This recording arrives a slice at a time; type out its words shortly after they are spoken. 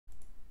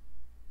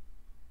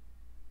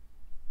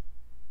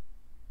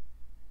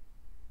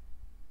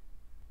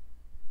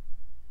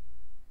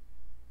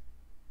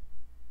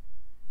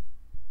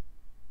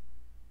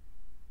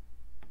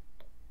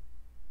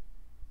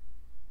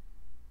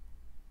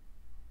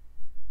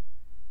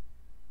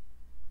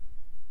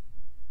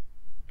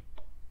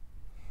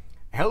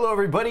Hello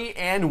everybody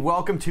and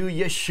welcome to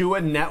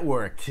Yeshua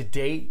Network.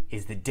 Today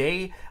is the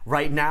day.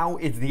 Right now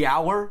is the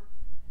hour.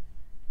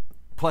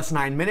 Plus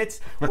 9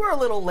 minutes. We're a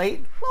little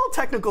late. Little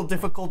technical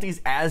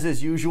difficulties as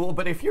is usual,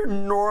 but if you're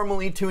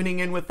normally tuning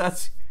in with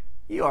us,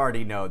 you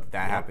already know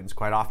that happens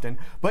quite often.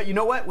 But you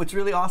know what? What's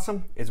really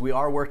awesome is we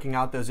are working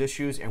out those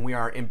issues and we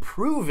are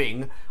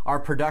improving our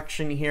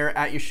production here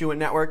at Yeshua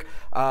Network.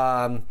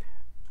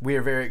 We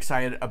are very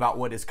excited about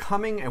what is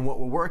coming and what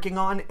we're working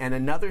on. And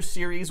another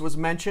series was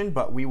mentioned,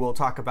 but we will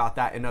talk about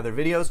that in other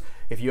videos.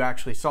 If you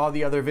actually saw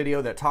the other video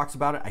that talks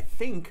about it, I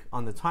think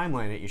on the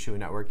timeline at Yeshua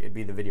Network, it'd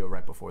be the video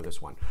right before this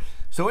one.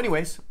 So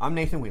anyways, I'm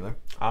Nathan Wheeler.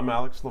 I'm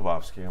Alex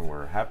Lvovsky, and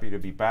we're happy to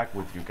be back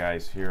with you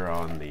guys here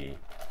on the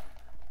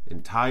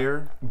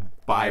entire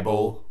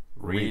Bible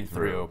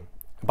read-through.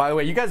 By the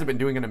way, you guys have been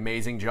doing an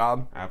amazing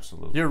job.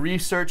 Absolutely. Your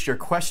research, your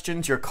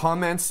questions, your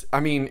comments, I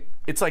mean,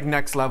 it's like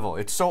next level.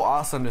 It's so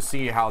awesome to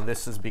see how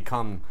this has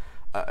become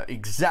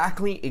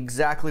exactly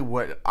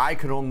what I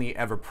could only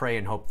ever pray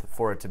and hope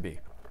for it to be.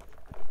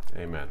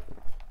 Amen.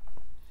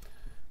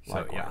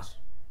 Likewise. Yeah.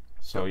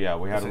 So yeah,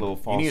 we had a little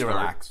false start. You need to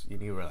relax. You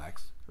need to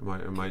relax.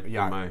 Am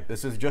I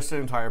this is just an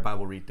entire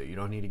Bible read-through. You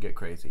don't need to get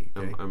crazy.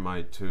 Okay? Am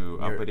I too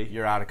uppity?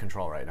 You're out of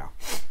control right now.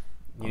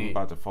 I'm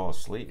about to fall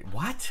asleep.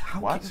 What?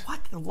 What?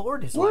 What? The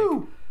Lord is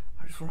Woo!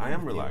 like... I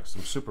am relaxed.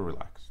 I'm super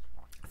relaxed.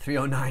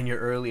 3:09, you're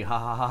early. Ha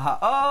ha ha ha.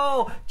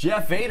 Oh,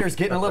 Jeff Vader's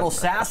getting a little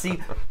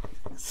sassy.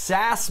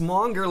 Sass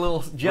monger,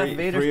 little Jeff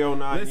Vader.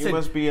 3:09. Listen, you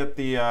must be at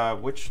the,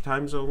 which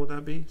time zone would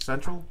that be?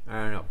 Central?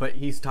 I don't know, but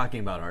he's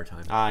talking about our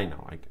time. I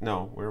know.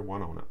 No, we're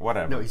 1:09.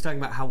 Whatever. No, he's talking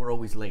about how we're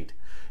always late.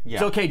 Yeah.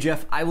 It's okay,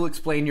 Jeff. I will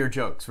explain your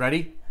jokes.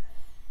 Ready?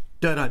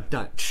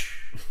 Dun-dun-dun.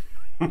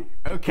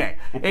 Okay.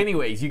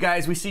 Anyways, you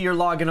guys, we see you're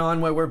logging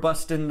on while we're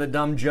busting the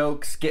dumb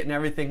jokes, getting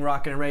everything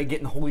rocking and ready,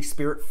 getting the Holy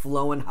Spirit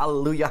flowing.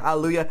 Hallelujah,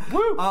 hallelujah.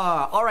 Woo!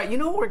 All right, you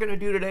know what we're going to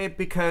do today?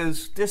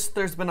 Because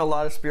there's been a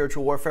lot of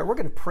spiritual warfare. We're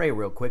going to pray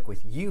real quick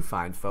with you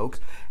fine folks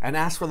and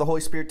ask for the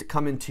Holy Spirit to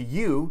come into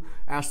you.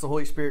 Ask the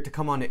Holy Spirit to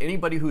come on to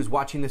anybody who's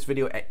watching this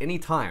video at any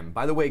time.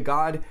 By the way,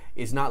 God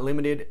is not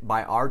limited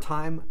by our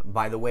time,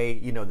 by the way,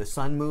 you know, the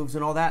sun moves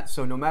and all that.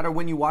 So no matter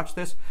when you watch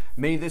this,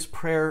 may this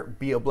prayer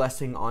be a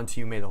blessing onto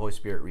you. May the Holy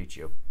Spirit reach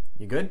you.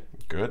 You good?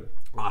 Good.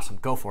 Awesome.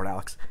 Go for it,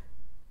 Alex.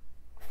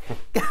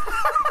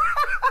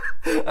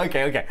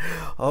 Okay.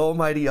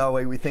 Almighty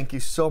Yahweh, we thank you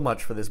so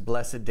much for this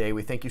blessed day.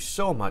 We thank you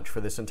so much for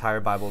this entire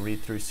Bible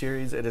read-through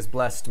series. It has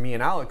blessed me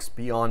and Alex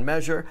beyond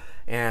measure,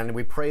 and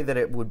we pray that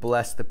it would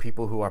bless the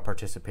people who are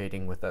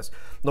participating with us.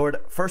 Lord,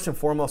 first and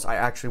foremost, I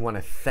actually want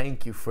to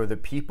thank you for the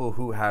people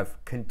who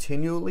have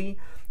continually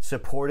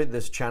supported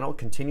this channel,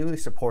 continually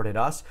supported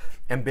us,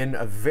 and been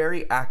a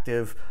very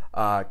active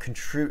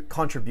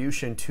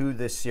contribution to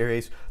this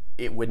series.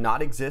 It would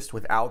not exist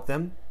without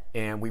them,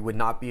 and we would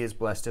not be as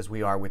blessed as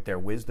we are with their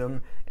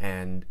wisdom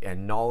and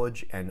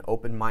knowledge and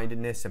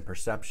open-mindedness and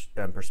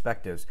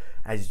perspectives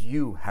as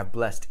you have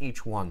blessed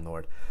each one,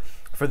 Lord.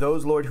 For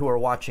those, Lord, who are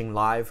watching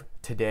live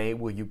today,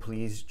 will you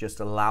please just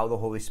allow the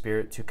Holy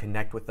Spirit to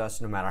connect with us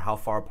no matter how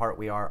far apart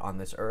we are on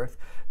this earth.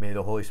 May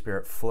the Holy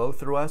Spirit flow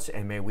through us,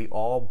 and may we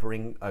all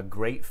bring a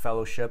great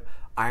fellowship,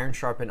 iron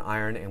sharpen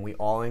iron, and we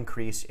all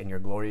increase in your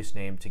glorious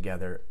name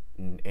together.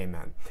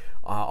 Amen.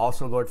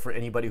 Also, Lord, for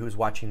anybody who's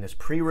watching this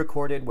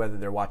pre-recorded, whether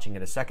they're watching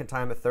it a second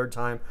time, a third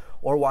time,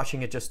 or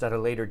watching it just at a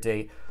later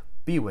date,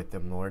 be with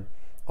them, Lord.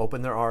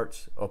 Open their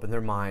hearts, open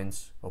their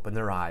minds, open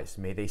their eyes.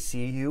 May they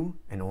see you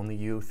and only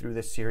you through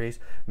this series.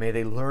 May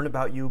they learn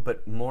about you,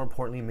 but more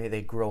importantly, may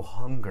they grow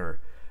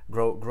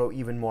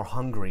even more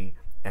hungry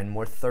and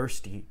more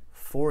thirsty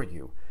for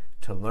you,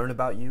 to learn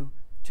about you,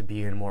 to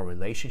be in more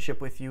relationship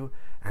with you,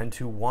 and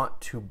to want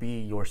to be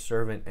your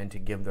servant and to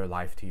give their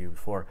life to you.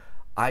 For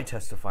I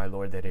testify,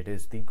 Lord, that it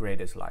is the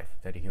greatest life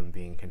that a human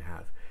being can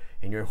have.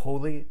 In your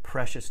holy,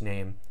 precious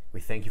name,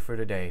 we thank you for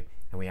today,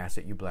 and we ask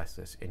that you bless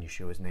this in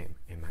Yeshua's name.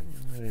 Amen.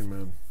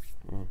 Amen.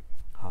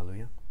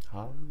 Hallelujah.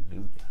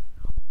 Hallelujah.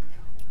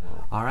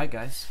 All right,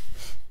 guys.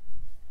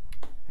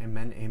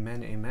 Amen,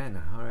 amen,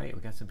 amen. All right, we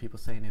got some people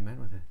saying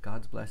amen with it.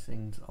 God's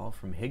blessings all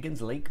from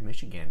Higgins Lake,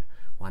 Michigan.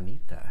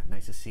 Juanita,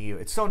 nice to see you.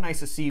 It's so nice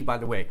to see you, by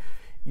the way.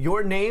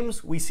 Your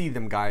names, we see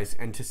them, guys,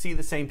 and to see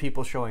the same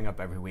people showing up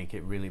every week,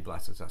 it really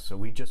blesses us. So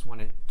we just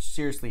want to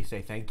seriously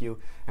say thank you.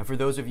 And for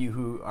those of you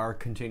who are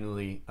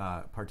continually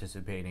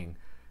participating,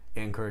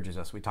 it encourages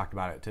us. We talked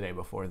about it today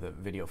before the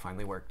video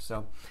finally worked.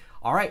 So,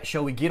 all right,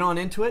 shall we get on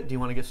into it? Do you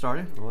want to get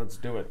started? Let's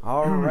do it.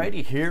 All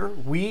righty, here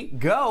we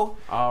go.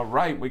 All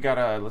right,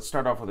 let's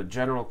start off with a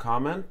general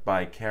comment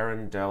by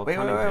Karen Del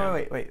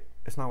Cunningham. Wait.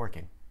 It's not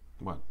working.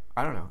 What?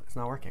 I don't know. It's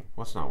not working.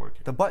 What's not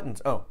working? The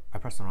buttons. Oh, I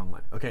pressed the wrong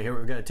one. Okay, here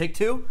we're going to take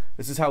two.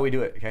 This is how we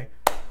do it, okay?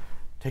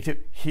 Take two.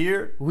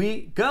 Here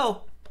we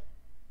go.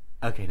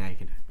 Okay, now you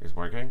can do it. It's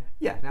working?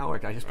 Yeah, now it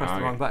worked. I just pressed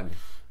the wrong button.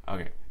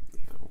 Okay.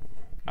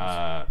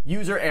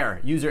 User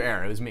error. User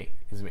error. It was me.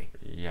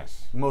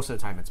 Yes. Most of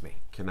the time it's me.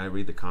 Can I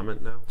read the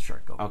comment now?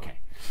 Sure, go. Okay.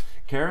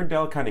 Karen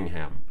Del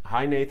Cunningham.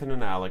 Hi, Nathan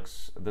and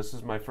Alex. This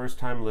is my first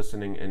time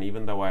listening, and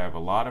even though I have a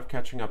lot of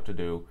catching up to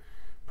do,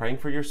 praying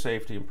for your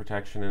safety and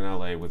protection in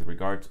LA with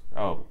regard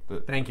to,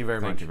 thank you very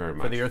much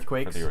for the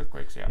earthquakes. For the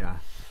earthquakes, yeah. Yeah.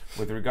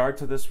 With regard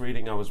to this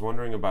reading, I was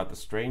wondering about the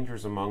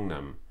strangers among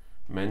them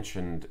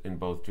mentioned in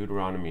both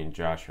Deuteronomy and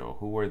Joshua.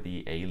 Who were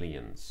the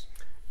aliens?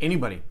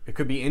 Anybody. It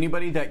could be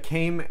anybody that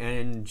came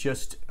and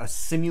just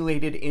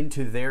assimilated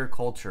into their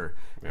culture,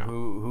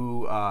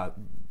 who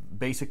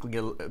basically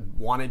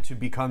wanted to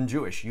become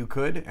Jewish. You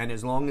could, and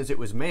as long as it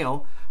was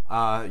male,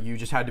 you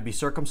just had to be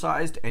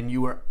circumcised, and you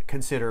were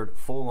considered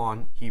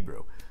full-on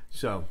Hebrew.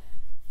 So,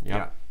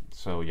 yeah.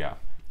 So yeah,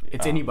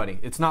 it's anybody.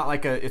 It's not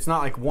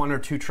like one or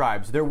two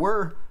tribes. There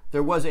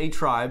was a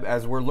tribe,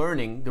 as we're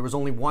learning. There was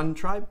only one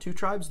tribe, two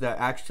tribes that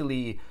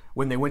actually,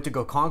 when they went to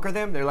go conquer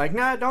them, they're like,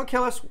 nah, don't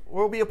kill us.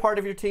 We'll be a part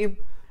of your team.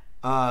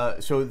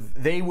 So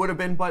they would have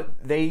been,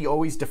 but they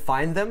always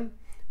defined them.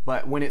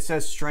 But when it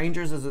says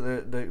strangers as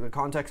the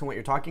context and what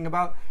you're talking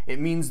about, it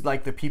means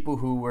like the people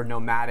who were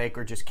nomadic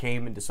or just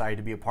came and decided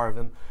to be a part of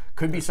them.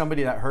 Could be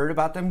somebody that heard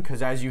about them,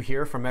 because as you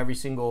hear from every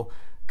single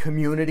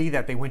community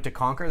that they went to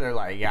conquer, they're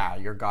like, yeah,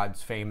 your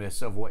God's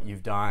famous of what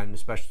you've done,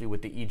 especially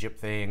with the Egypt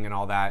thing and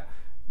all that.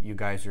 You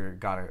guys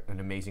are an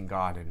amazing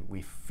God, and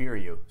we fear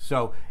you.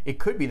 So it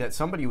could be that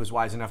somebody was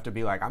wise enough to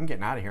be like, I'm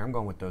getting out of here. I'm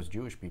going with those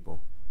Jewish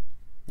people.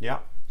 Yeah.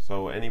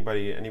 So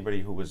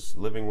anybody who was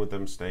living with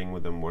them, staying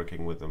with them,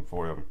 working with them,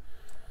 for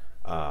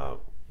them,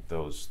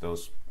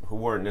 those who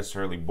weren't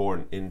necessarily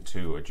born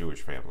into a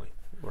Jewish family,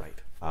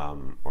 right?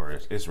 Or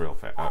Israel,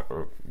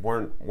 or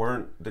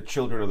weren't the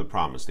children of the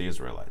promise, the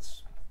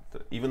Israelites.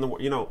 Even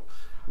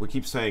we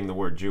keep saying the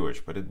word Jewish,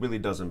 but it really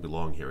doesn't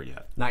belong here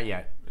yet. Not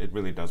yet. It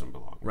really doesn't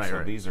belong. Right. So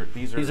right. These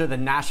are the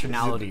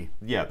nationality.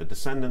 The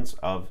descendants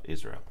of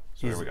Israel.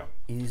 So there we go.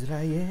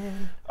 Israel.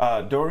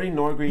 Doreen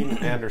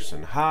Norgreen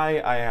Anderson.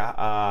 Hi,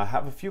 I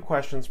have a few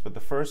questions, but the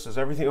first is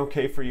everything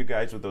okay for you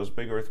guys with those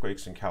big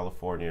earthquakes in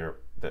California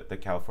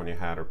that California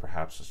had or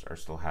perhaps are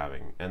still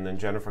having? And then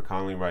Jennifer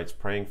Conley writes,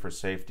 praying for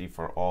safety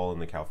for all in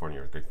the California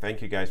earthquake.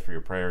 Thank you guys for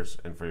your prayers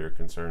and for your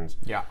concerns.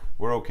 Yeah.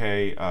 We're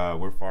okay.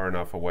 We're far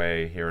enough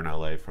away here in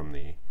LA from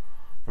the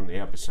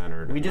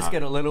epicenter. We just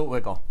get a little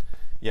wiggle.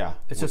 Yeah.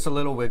 It's just a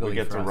little wiggly. We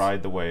get to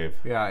ride the wave.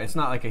 Yeah, it's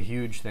not like a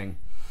huge thing.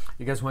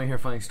 You guys want to hear a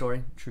funny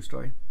story? True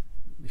story?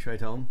 Should I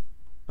tell them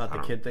about the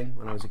kid thing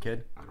when I was a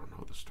kid? I don't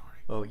know the story.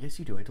 Oh, yes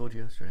you do. I told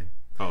you yesterday.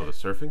 Oh, the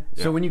surfing?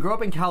 Yeah. So when you grow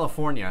up in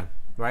California,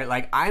 right,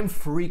 like I'm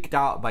freaked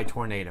out by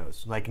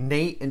tornadoes. Like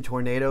Nate and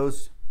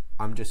tornadoes,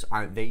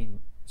 they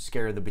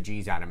scare the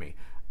bejeez out of me.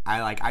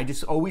 I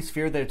just always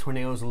fear that a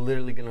tornado is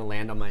literally going to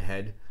land on my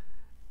head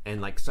and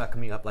like suck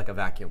me up like a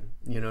vacuum.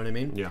 You know what I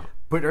mean? Yeah.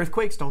 But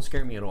earthquakes don't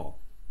scare me at all.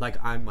 Like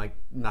I'm like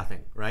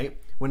nothing,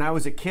 right? When I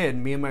was a kid,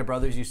 me and my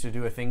brothers used to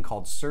do a thing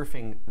called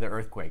surfing the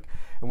earthquake.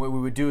 And what we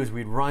would do is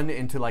we'd run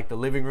into like the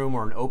living room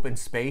or an open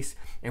space,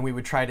 and we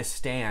would try to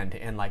stand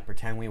and like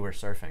pretend we were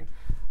surfing.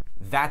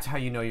 That's how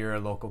you know you're a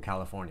local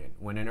Californian.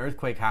 When an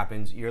earthquake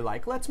happens, you're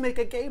like, let's make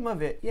a game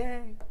of it.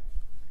 Yay.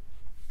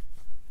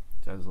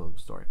 So that was a little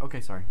story.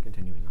 Okay, sorry,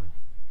 continuing on.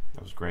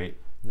 That was great.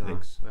 No,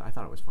 Thanks. I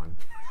thought it was fun.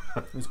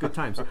 It was good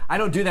times. I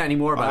don't do that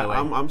anymore, by the way.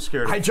 I'm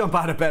scared. I jump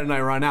out of bed and I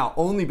run out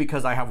only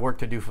because I have work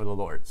to do for the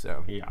Lord.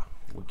 So yeah,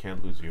 we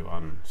can't lose you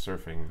on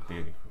surfing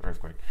the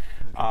earthquake.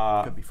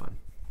 Could be fun.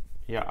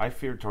 Yeah, I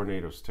fear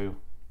tornadoes too.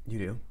 You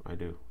do? I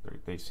do.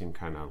 They seem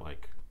kind of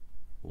like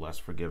less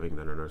forgiving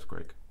than an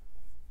earthquake.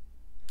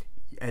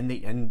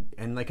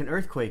 And like an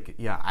earthquake,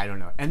 yeah, I don't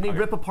know. And they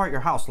rip apart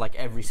your house like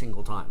every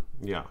single time.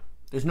 Yeah.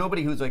 There's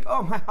nobody who's like,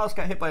 oh, my house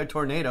got hit by a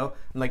tornado,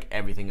 and like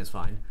everything is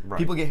fine. Right.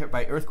 People get hit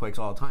by earthquakes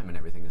all the time, and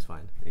everything is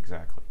fine.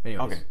 Exactly.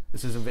 Anyways, okay.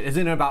 This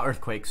isn't about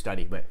earthquake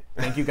study, but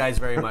thank you guys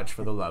very much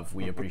for the love.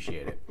 We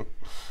appreciate it.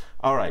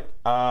 All right.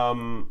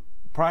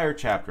 Prior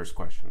chapters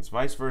questions.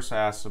 Vice versa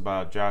asks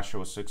about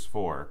Joshua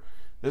 6:4.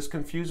 This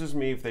confuses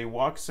me. If they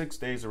walked 6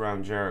 days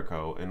around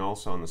Jericho and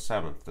also on the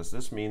seventh, does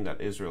this mean that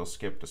Israel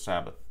skipped a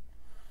Sabbath?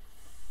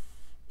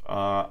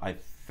 I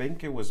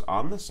think it was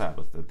on the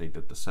Sabbath that they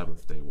did the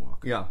seventh day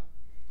walk. Yeah.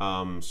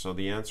 So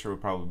the answer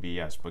would probably be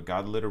yes, but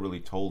God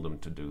literally told them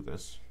to do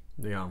this.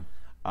 Yeah.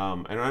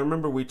 And I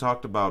remember we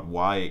talked about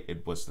why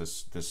it was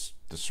this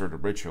sort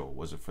of ritual.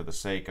 Was it for the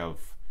sake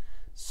of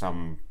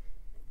some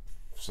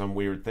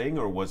weird thing,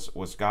 or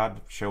was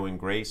God showing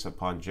grace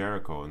upon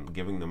Jericho and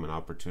giving them an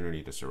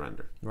opportunity to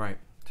surrender? Right.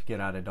 To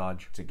get out of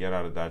Dodge. To get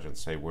out of Dodge and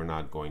say, we're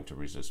not going to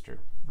resist you.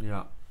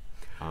 Yeah.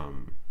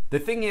 The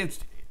thing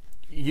is,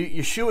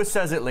 Yeshua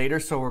says it later,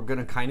 so we're going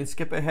to kind of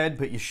skip ahead,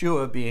 but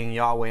Yeshua, being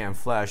Yahweh and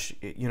flesh,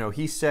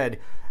 he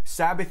said,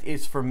 Sabbath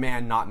is for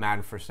man, not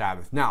man for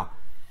Sabbath. Now,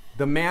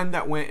 the man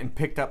that went and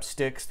picked up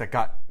sticks that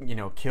got,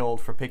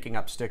 killed for picking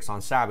up sticks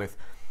on Sabbath,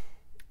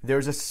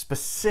 there's a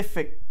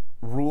specific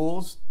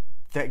rules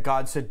that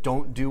God said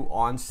don't do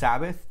on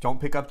Sabbath.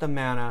 Don't pick up the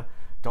manna.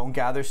 Don't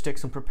gather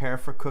sticks and prepare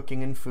for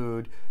cooking and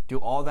food. Do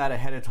all that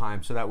ahead of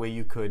time, so that way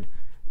you could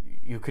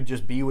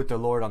just be with the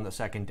Lord on the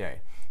second day.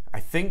 I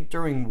think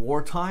during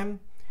wartime,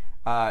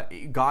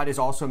 God is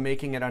also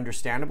making it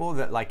understandable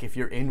that, like, if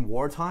you're in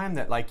wartime,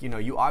 that, like,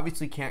 you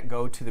obviously can't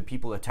go to the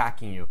people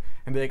attacking you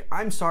and be like,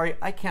 I'm sorry,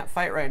 I can't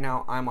fight right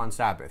now, I'm on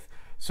Sabbath.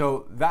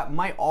 So that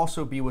might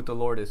also be what the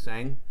Lord is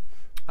saying.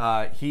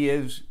 He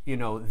is,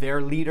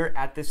 their leader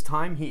at this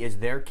time. He is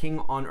their king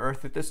on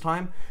earth at this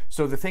time.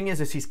 So the thing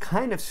is he's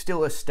kind of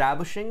still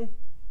establishing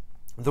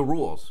the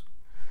rules.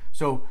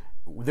 So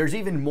there's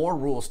even more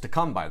rules to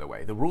come, by the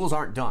way. The rules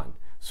aren't done.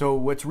 So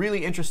what's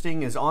really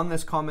interesting is on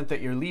this comment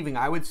that you're leaving,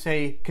 I would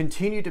say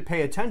continue to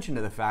pay attention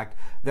to the fact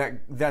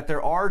that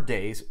there are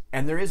days,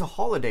 and there is a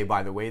holiday,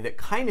 by the way, that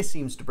kind of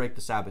seems to break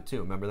the Sabbath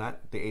too. Remember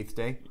that? The 8th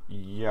day?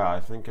 Yeah, I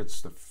think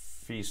it's the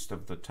Feast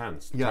of the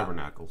Tents,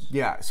 Tabernacles.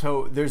 Yeah,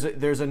 so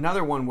there's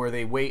another one where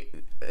they wait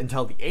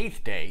until the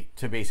 8th day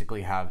to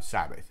basically have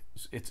Sabbath.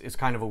 It's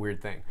kind of a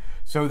weird thing.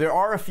 So there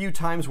are a few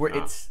times where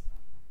it's...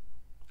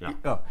 Yeah.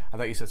 Oh, I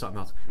thought you said something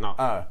else. No,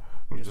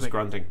 I'm just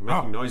grunting,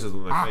 making noises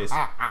with my face.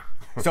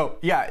 So,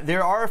 yeah,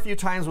 there are a few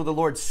times where the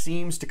Lord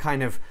seems to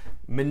kind of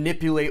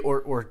manipulate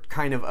or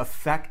kind of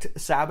affect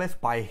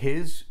Sabbath by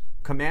his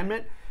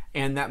commandment,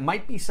 and that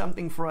might be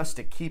something for us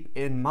to keep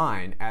in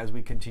mind as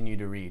we continue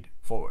to read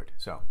forward.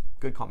 So,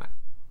 good comment.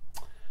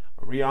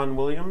 Rian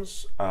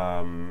Williams,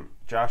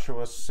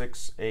 Joshua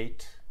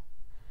 6:8.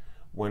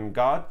 When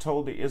God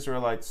told the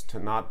Israelites to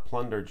not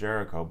plunder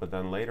Jericho, but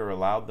then later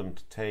allowed them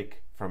to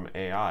take from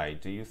Ai,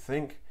 do you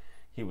think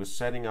he was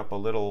setting up a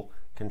little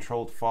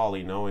controlled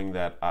folly, knowing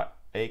that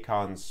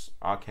Achan's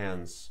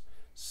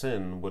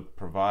sin would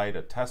provide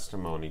a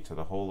testimony to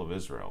the whole of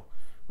Israel,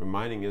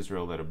 reminding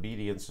Israel that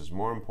obedience is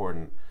more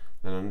important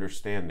than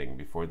understanding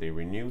before they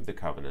renewed the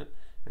covenant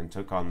and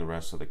took on the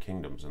rest of the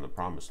kingdoms in the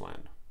promised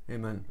land?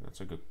 Amen.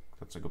 That's a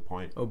good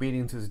point.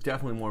 Obedience is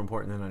definitely more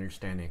important than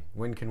understanding.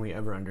 When can we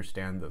ever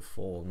understand the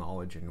full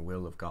knowledge and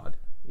will of God?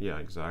 Yeah,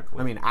 exactly.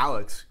 I mean,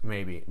 Alex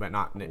maybe, but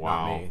not me.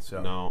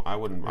 So no, I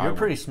wouldn't. You're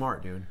pretty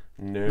smart, dude.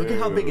 No. Look at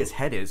how big his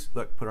head is.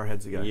 Look, put our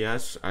heads together.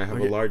 Yes, I have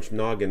a large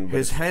noggin. But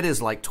his head is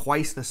like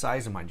twice the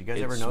size of mine. Do you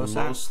guys ever notice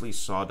that? It's mostly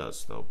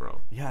sawdust, though, bro.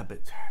 Yeah,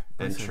 but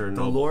listen,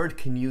 the Chernobyl. Lord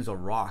can use a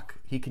rock.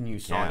 He can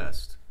use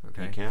sawdust.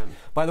 Okay. He can.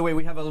 By the way,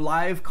 we have a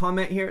live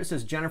comment here. It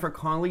says, Jennifer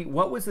Connolly,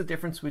 what was the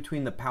difference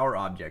between the power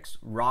objects?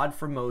 Rod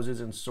for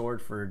Moses and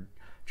sword for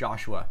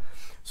Joshua.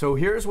 So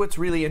here's what's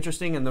really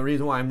interesting, and the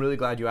reason why I'm really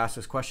glad you asked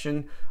this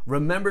question.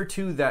 Remember,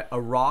 too, that a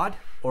rod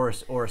or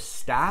a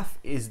staff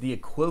is the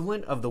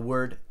equivalent of the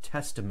word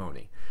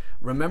testimony.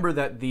 Remember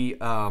that the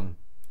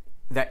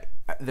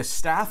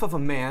staff of a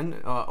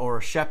man or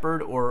a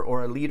shepherd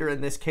or a leader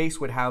in this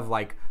case would have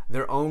like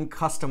their own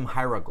custom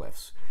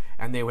hieroglyphs,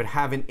 and they would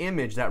have an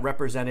image that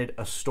represented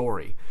a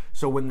story.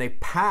 So when they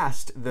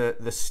passed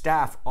the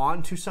staff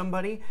on to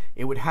somebody,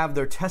 it would have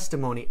their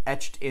testimony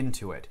etched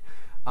into it.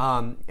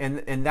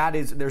 And that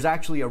is, there's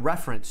actually a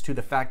reference to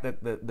the fact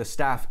that the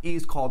staff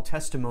is called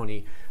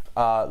testimony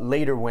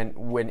later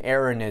when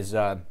Aaron is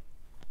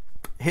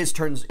his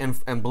turns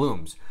and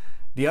blooms.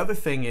 The other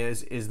thing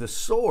is the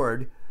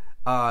sword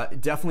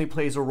definitely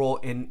plays a role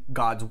in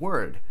God's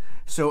word.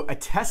 So a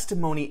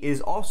testimony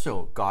is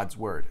also God's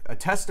word. A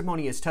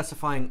testimony is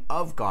testifying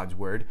of God's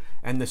word,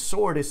 and the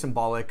sword is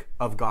symbolic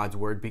of God's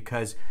word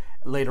because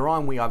later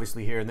on we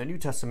obviously hear in the New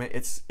Testament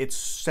it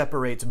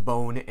separates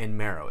bone and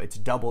marrow. It's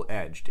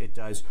double-edged. It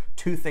does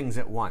two things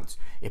at once.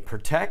 It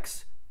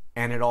protects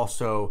and it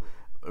also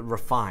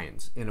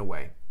refines in a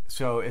way.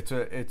 So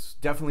it's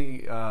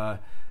definitely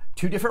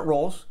two different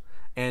roles.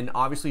 And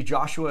obviously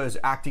Joshua is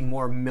acting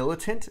more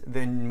militant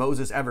than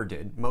Moses ever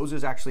did.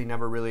 Moses actually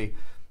never really,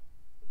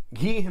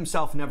 he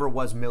himself never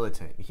was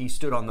militant. He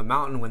stood on the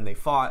mountain when they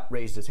fought,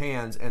 raised his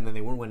hands, and then they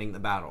were winning the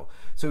battle.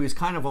 So he's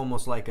kind of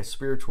almost like a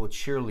spiritual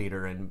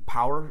cheerleader and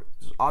power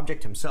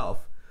object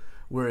himself,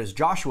 whereas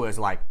Joshua is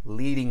like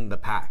leading the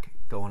pack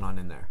going on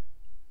in there.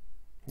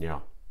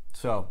 Yeah.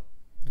 So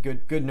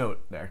good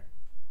note there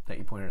that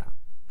you pointed out.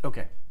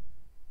 Okay.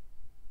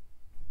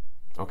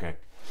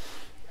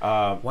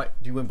 What,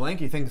 do you went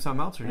blank? You think of something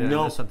else, or did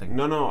I miss something?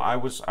 No. I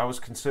was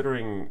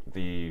considering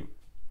the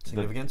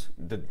significance,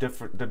 the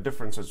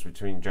differences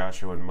between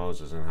Joshua and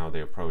Moses and how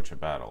they approach a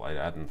battle. I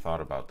hadn't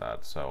thought about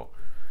that, so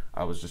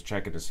I was just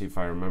checking to see if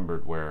I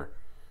remembered where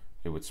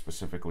it would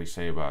specifically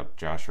say about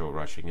Joshua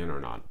rushing in or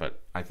not. But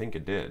I think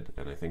it did,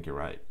 and I think you're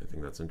right. I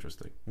think that's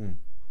interesting.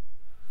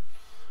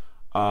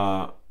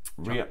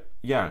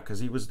 Yeah, because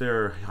he was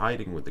there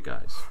hiding with the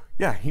guys.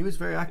 Yeah, he was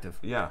very active.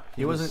 Yeah,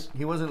 he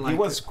wasn't like, he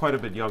was quite a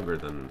bit younger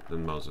than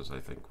Moses, I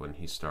think, when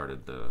he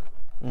started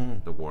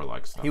the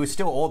warlike stuff. He was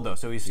still old though,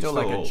 so he's still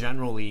like old. A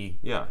generally.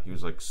 Yeah, he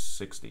was like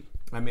 60.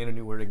 I made a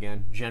new word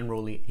again.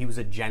 Generally, he was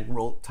a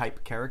general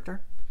type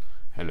character.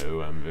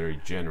 Hello, I'm very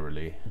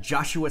generally.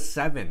 Joshua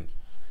 7.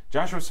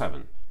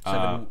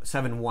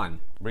 7:1.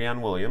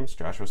 Rian Williams,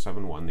 Joshua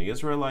 7:1. The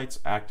Israelites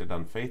acted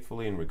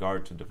unfaithfully in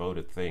regard to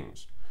devoted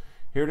things.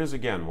 Here it is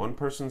again, one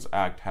person's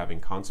act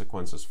having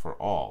consequences for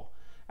all.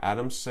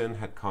 Adam's sin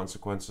had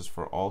consequences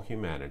for all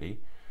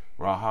humanity.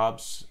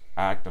 Rahab's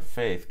act of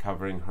faith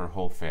covering her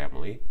whole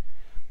family.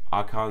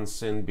 Achan's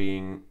sin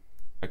being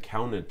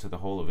accounted to the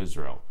whole of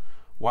Israel.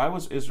 Why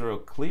was Israel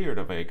cleared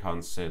of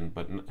Achan's sin,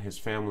 but his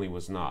family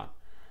was not?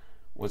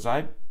 Was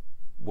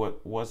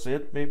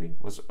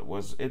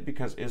it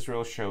because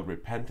Israel showed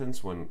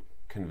repentance when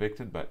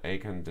convicted, but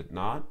Achan did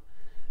not?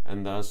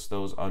 and thus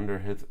those under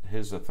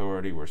his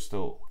authority were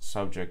still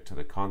subject to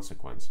the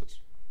consequences.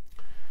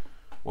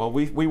 Well,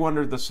 we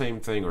wondered the same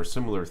thing or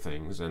similar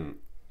things, and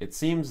it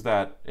seems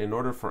that in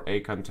order for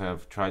Achan to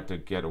have tried to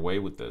get away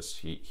with this,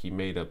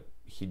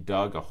 he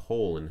dug a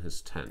hole in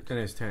his tent. In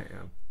his tent,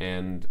 yeah.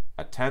 And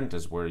a tent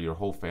is where your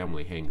whole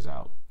family hangs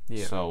out.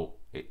 Yeah. So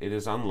it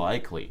is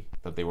unlikely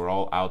that they were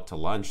all out to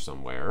lunch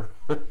somewhere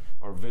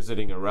or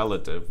visiting a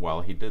relative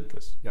while he did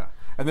this. Yeah.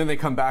 And then they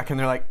come back and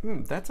they're like,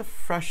 that's a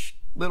fresh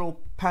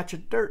little patch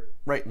of dirt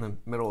right in the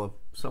middle of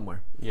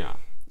somewhere. Yeah.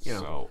 You know.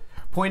 So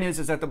point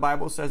is that the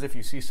Bible says if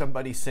you see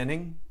somebody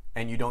sinning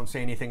and you don't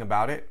say anything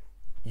about it,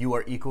 you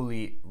are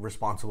equally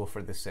responsible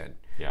for the sin.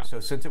 Yeah. So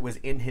since it was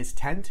in his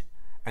tent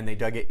and they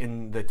dug it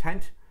in the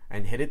tent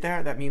and hid it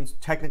there, that means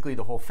technically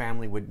the whole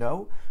family would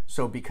know.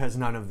 So because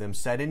none of them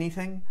said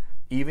anything,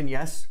 even,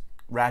 yes,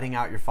 ratting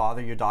out your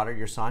father, your daughter,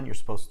 your son, you're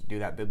supposed to do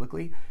that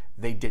biblically,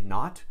 they did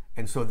not.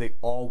 And so they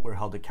all were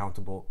held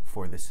accountable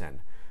for the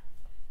sin.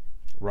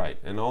 Right.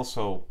 And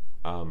also,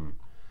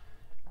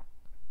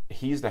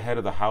 he's the head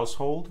of the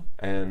household,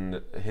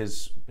 and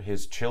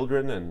his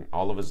children and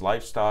all of his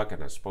livestock,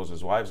 and I suppose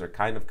his wives, are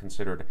kind of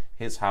considered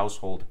his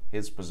household,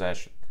 his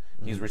possession.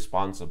 Mm-hmm. He's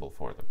responsible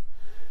for them.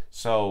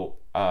 So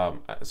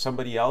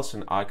somebody else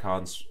in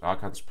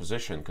Achan's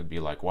position could be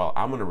like, well,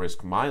 I'm going to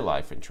risk my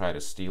life and try to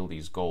steal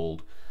these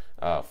gold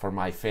for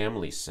my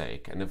family's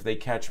sake. And if they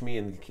catch me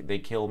and they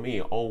kill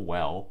me, oh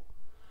well.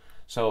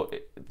 So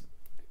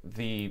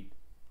the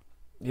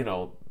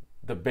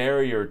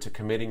barrier to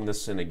committing the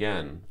sin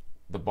again,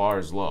 the bar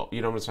is low.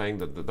 You know what I'm saying?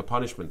 The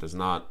punishment is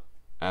not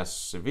as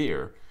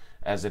severe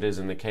as it is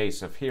in the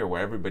case of here,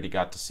 where everybody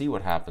got to see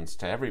what happens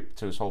to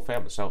his whole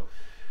family. So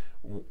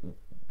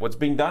what's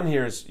being done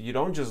here is you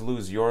don't just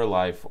lose your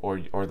life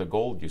or the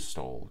gold you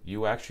stole.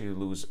 You actually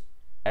lose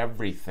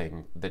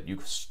everything that you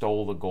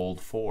stole the gold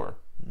for.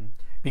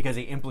 Because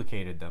he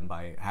implicated them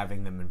by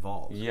having them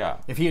involved. Yeah.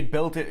 If he had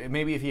built it,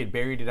 maybe if he had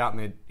buried it out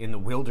in the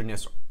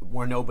wilderness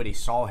where nobody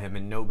saw him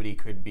and nobody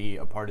could be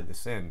a part of the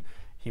sin,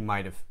 he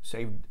might have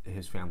saved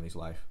his family's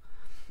life.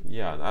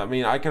 Yeah, I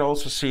mean, I could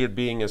also see it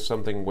being as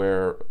something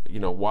where,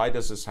 why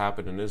does this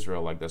happen in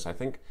Israel like this? I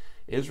think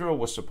Israel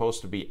was supposed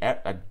to be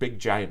a big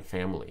giant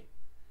family.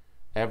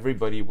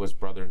 Everybody was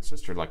brother and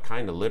sister, like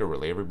kind of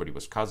literally. Everybody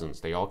was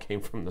cousins. They all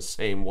came from the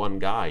same one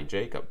guy,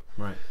 Jacob.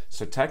 Right.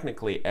 So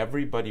technically,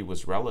 everybody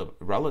was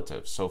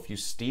relatives. So if you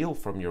steal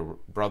from your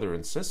brother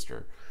and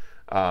sister,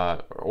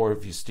 or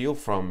if you steal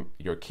from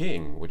your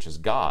king, which is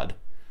God,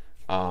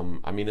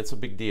 it's a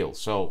big deal.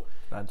 So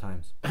bad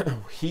times.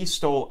 He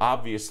stole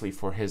obviously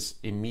for his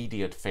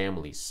immediate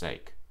family's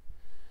sake,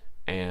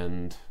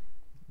 and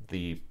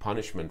the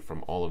punishment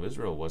from all of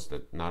Israel was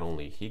that not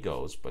only he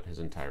goes, but his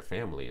entire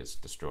family is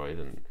destroyed.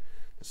 And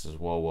this is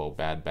whoa,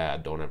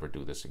 bad, don't ever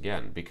do this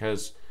again.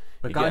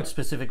 But God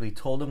specifically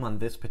told him on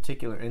this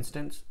particular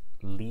instance,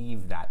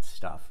 leave that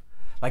stuff.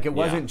 Like it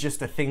wasn't just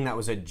a thing that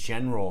was a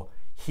general.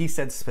 He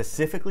said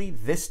specifically,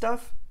 this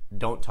stuff,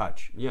 don't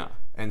touch. Yeah.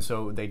 And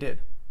so they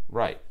did.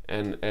 Right.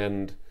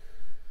 And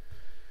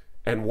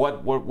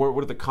what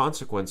were the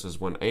consequences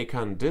when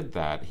Achan did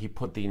that? He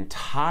put the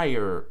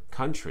entire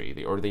country,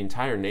 the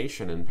entire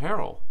nation in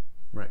peril.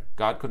 Right.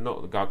 God could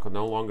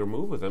no longer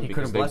move with them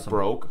because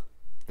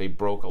they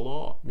broke a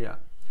law. Yeah.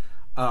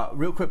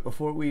 Real quick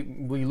before we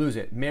lose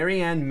it,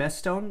 Marianne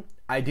Mestone,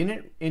 I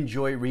didn't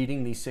enjoy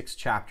reading these 6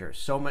 chapters.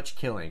 So much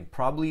killing.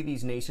 Probably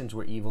these nations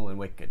were evil and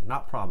wicked.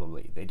 Not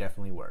probably. They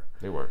definitely were.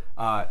 They were.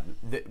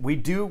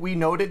 We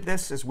noted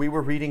this as we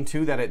were reading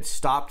too, that it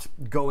stopped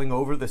going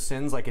over the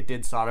sins like it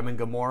did Sodom and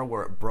Gomorrah,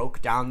 where it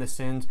broke down the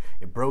sins.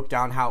 It broke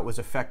down how it was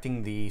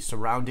affecting the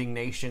surrounding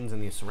nations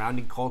and the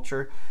surrounding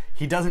culture.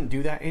 He doesn't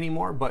do that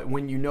anymore, but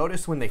when you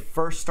notice when they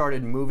first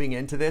started moving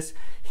into this,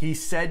 he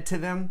said to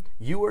them,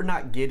 you are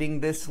not getting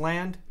this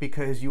land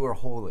because you are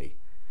holy.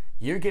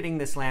 You're getting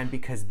this land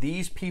because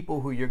these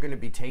people who you're going to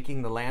be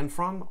taking the land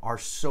from are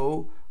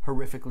so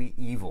horrifically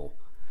evil.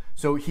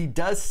 So he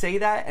does say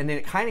that, and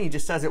then he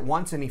just says it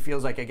once, and he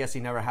feels like, I guess he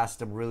never has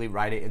to really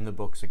write it in the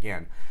books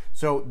again.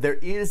 So there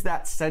is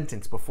that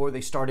sentence before they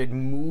started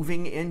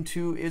moving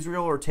into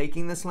Israel or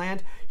taking this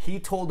land. He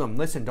told them,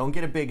 listen, don't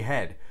get a big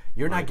head.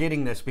 You're not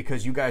getting this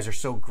because you guys are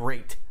so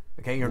great.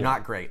 Okay, you're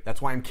not great.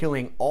 That's why I'm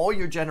killing all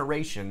your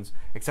generations,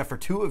 except for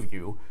 2 of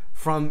you,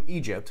 from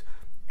Egypt.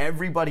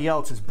 Everybody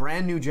else is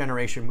brand new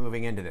generation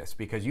moving into this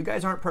because you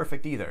guys aren't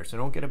perfect either. So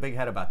don't get a big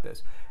head about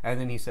this. And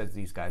then he says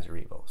these guys are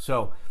evil.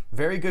 So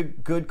very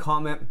good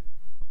comment.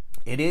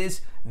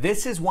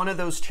 This is one of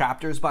those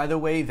chapters, by the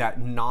way,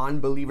 that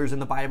non-believers in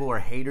the Bible or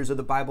haters of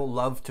the Bible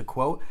love to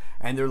quote.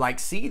 And they're like,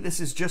 see, this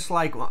is just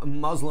like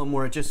Muslim,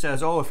 where it just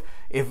says, oh,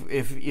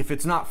 if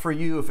it's not for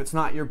you, if it's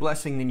not your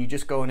blessing, then you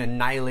just go and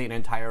annihilate an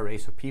entire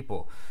race of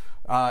people.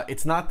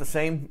 It's not the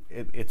same.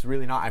 It's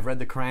really not. I've read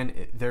the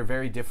Quran. They're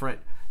very different.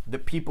 The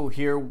people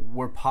here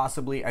were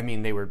possibly,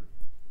 they were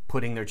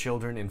putting their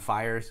children in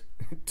fires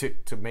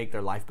to make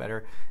their life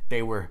better.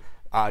 They were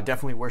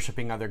definitely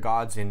worshiping other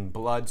gods in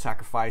blood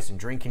sacrifice and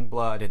drinking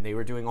blood, and they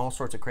were doing all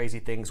sorts of crazy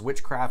things,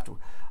 witchcraft,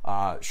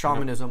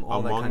 shamanism,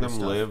 all that kind of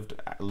stuff. Among them lived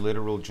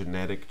literal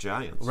genetic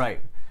giants.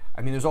 Right.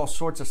 I mean, there's all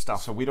sorts of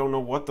stuff. So we don't know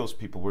what those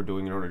people were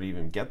doing in order to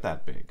even get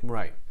that big.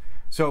 Right.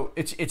 So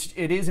it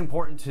is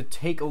important to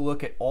take a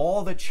look at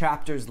all the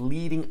chapters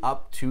leading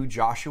up to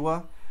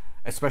Joshua,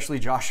 especially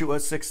Joshua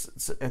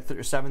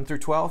 7 through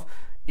 12.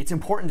 It's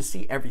important to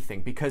see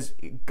everything because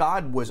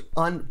God was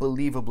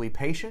unbelievably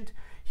patient.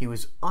 He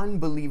was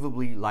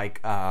unbelievably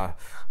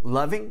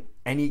loving,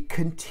 and he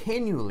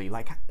continually,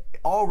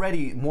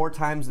 already more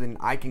times than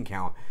I can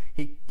count,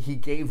 he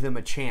gave them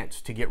a chance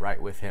to get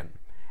right with him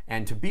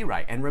and to be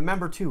right. And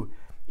remember too,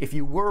 if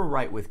you were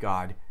right with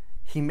God,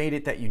 he made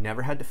it that you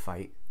never had to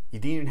fight. You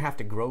didn't even have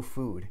to grow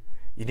food.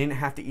 You didn't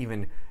have to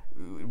even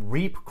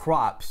reap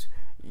crops.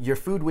 Your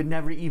food would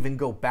never even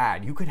go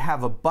bad. You could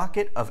have a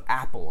bucket of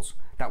apples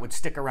that would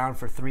stick around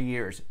for 3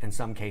 years in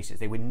some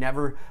cases.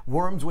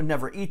 Worms would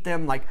never eat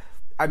them.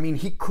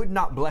 He could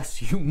not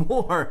bless you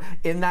more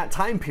in that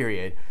time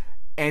period.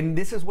 And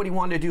this is what he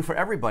wanted to do for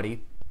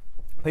everybody.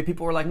 But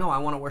people were like, no, I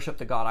want to worship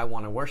the God I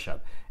want to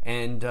worship.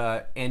 And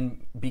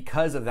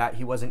because of that,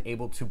 he wasn't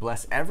able to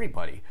bless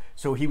everybody.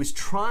 So he was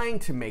trying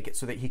to make it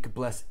so that he could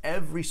bless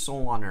every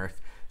soul on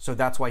earth. So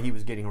that's why he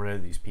was getting rid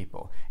of these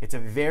people. It's a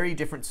very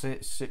different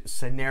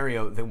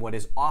scenario than what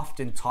is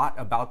often taught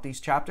about these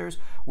chapters,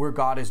 where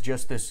God is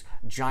just this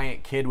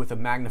giant kid with a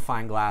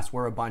magnifying glass.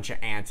 We're a bunch of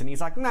ants. And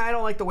he's like, nah, I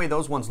don't like the way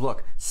those ones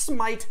look.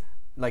 Smite.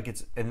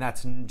 And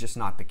that's just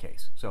not the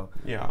case. So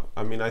yeah,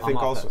 I mean, I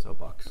think also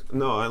soapbox.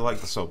 No, I like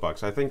the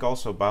soapbox. I think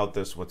also about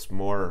this, what's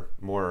more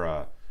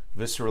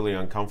viscerally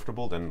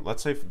uncomfortable than,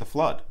 let's say, the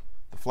flood.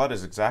 The flood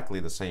is exactly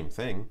the same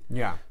thing.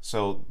 Yeah.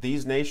 So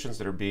these nations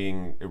that are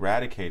being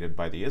eradicated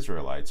by the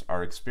Israelites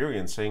are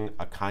experiencing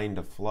a kind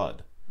of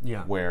flood.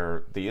 Yeah.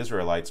 Where the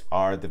Israelites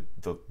are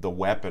the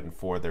weapon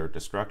for their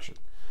destruction.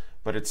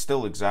 But it's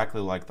still exactly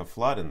like the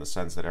flood in the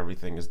sense that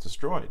everything is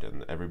destroyed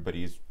and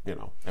everybody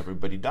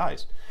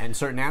dies. And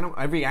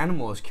every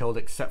animal is killed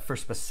except for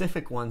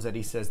specific ones that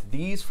he says,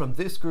 these from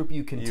this group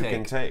you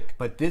can take.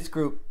 But this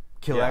group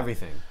kill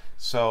everything.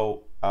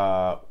 So,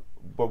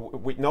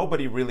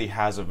 nobody really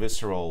has a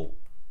visceral,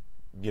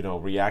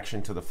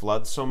 reaction to the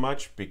flood so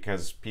much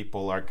because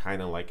people are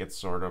kind of like, it's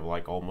sort of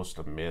like almost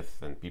a myth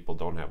and people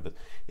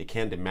they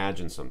can't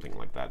imagine something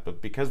like that.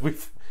 But because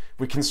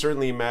we can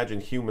certainly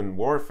imagine human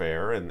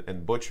warfare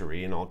and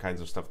butchery and all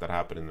kinds of stuff that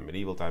happened in the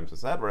medieval times,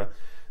 etc.,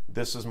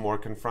 this is more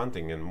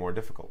confronting and more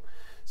difficult.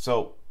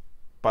 So,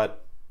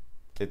 but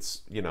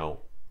it's,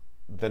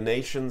 the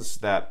nations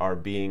that are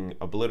being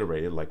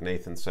obliterated, like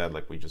Nathan said,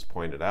 like we just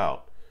pointed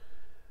out,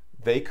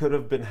 they could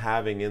have been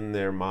having in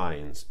their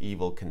minds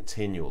evil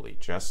continually,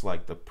 just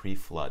like the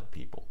pre-flood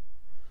people.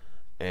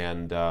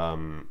 And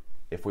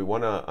if we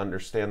want to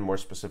understand more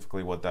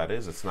specifically what that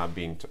is, it's not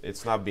being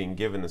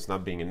given, it's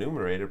not being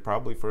enumerated,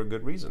 probably for a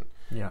good reason.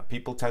 Yeah.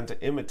 People tend to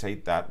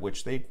imitate that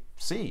which they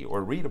see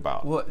or read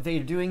about. Well, they're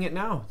doing it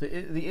now.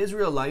 The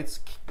Israelites,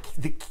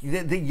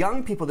 the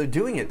young people, they're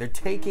doing it. They're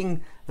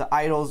taking the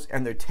idols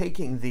and they're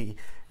taking the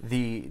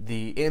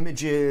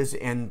images,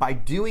 and by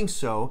doing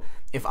so,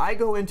 if I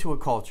go into a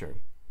culture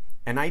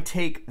and I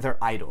take their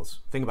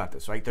idols, think about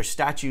this, right? Their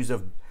statues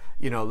of,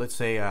 let's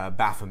say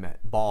Baphomet,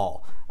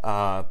 Baal,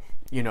 I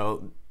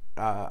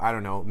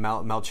don't know,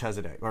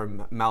 Melchizedek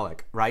or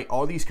Melech, right?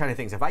 All these kind of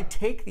things. If I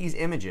take these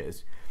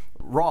images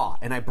raw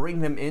and I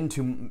bring them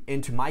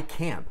into my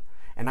camp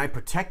and I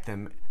protect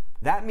them,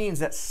 that means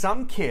that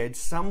some kid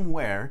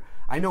somewhere,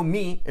 I know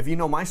me, if you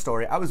know my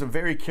story, I was a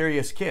very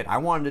curious kid. I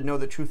wanted to know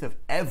the truth of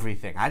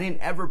everything. I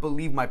didn't ever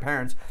believe my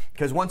parents,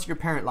 because once your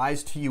parent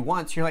lies to you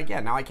once, you're like,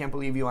 yeah, now I can't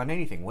believe you on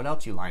anything. What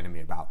else are you lying to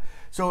me about?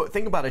 So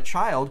think about a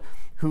child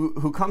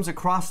who comes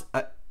across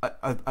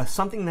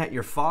something that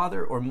your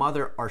father or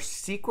mother are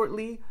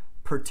secretly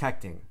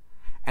protecting,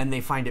 and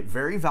they find it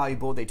very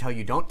valuable. They tell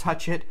you, don't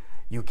touch it.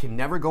 You can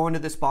never go into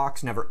this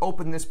box, never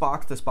open this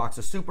box. This box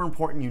is super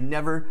important. You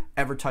never,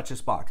 ever touch this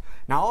box.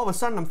 Now, all of a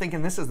sudden, I'm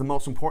thinking this is the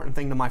most important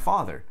thing to my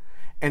father.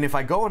 And if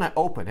I go and I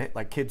open it,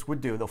 like kids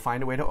would do, they'll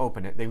find a way to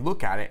open it. They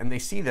look at it and they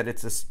see that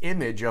it's this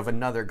image of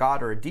another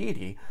god or a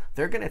deity.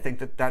 They're going to think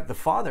that the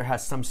father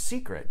has some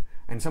secret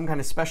and some kind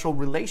of special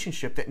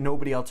relationship that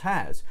nobody else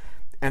has.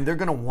 And they're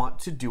going to want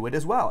to do it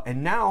as well.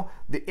 And now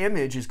the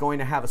image is going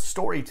to have a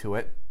story to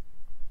it.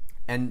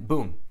 And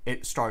boom,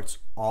 it starts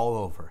all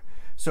over.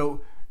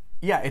 So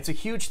yeah, it's a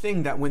huge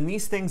thing that when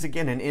these things,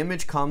 again, an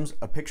image comes,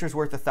 a picture's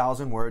worth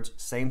 1,000 words,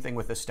 same thing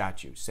with a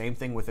statue, same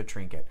thing with a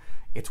trinket.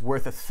 It's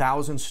worth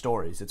 1,000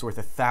 stories. It's worth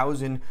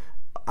 1,000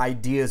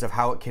 ideas of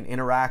how it can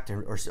interact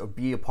or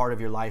be a part of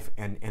your life,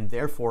 and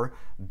therefore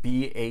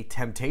be a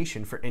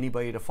temptation for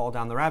anybody to fall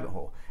down the rabbit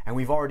hole. And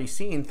we've already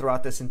seen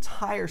throughout this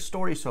entire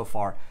story so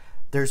far,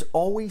 there's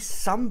always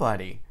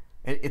somebody.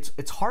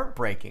 It's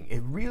heartbreaking.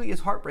 It really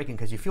is heartbreaking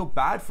because you feel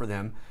bad for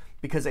them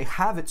because they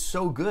have it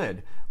so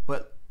good,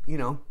 but,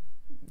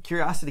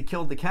 curiosity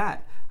killed the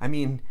cat. I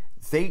mean,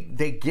 they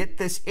get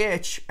this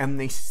itch, and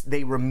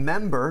they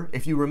remember,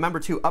 if you remember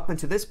too, up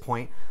until this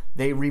point,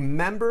 they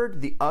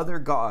remembered the other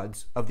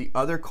gods of the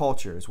other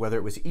cultures, whether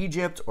it was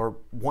Egypt or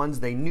ones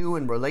they knew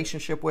in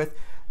relationship with.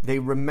 They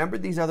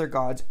remembered these other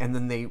gods, and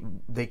then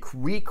they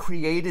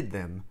recreated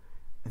them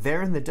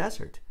there in the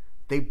desert.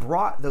 They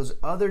brought those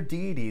other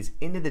deities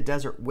into the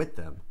desert with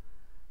them.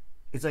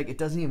 It's like, it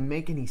doesn't even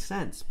make any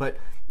sense, but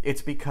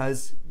it's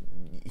because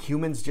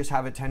humans just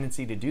have a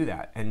tendency to do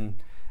that. And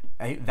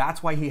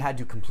that's why he had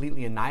to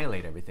completely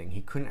annihilate everything.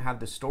 He couldn't have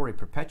the story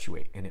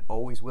perpetuate, and it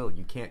always will.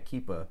 You can't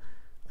keep a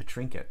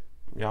trinket.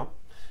 Yeah.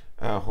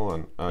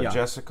 Hold on.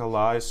 Jessica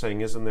Lai is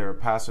saying, isn't there a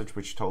passage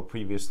which told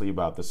previously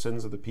about the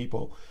sins of the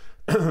people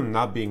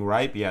not being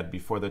ripe yet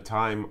before the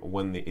time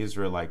when the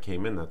Israelite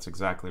came in? That's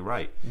exactly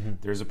right. Mm-hmm.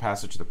 There's a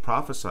passage that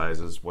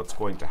prophesizes what's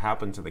going to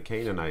happen to the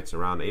Canaanites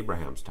around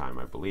Abraham's time,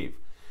 I believe,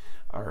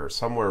 or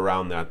somewhere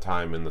around that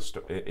time in the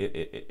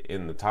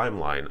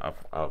timeline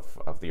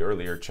of the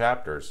earlier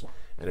chapters.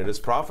 And it is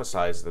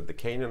prophesied that the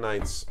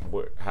Canaanites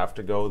have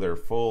to go their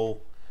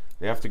full.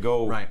 They have to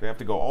go. Right. They have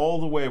to go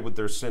all the way with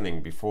their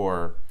sinning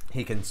before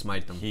he can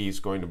smite them. He's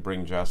going to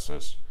bring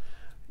justice.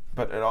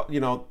 But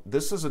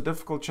this is a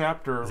difficult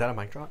chapter. Is that a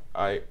mic drop?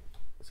 It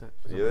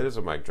is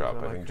a mic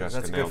drop. I think Jessica nailed it.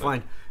 That's a good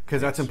find, because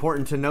that's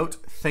important to note.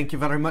 Thank you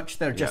very much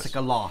there,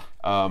 Jessica Law.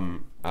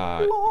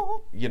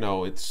 Law.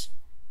 It's.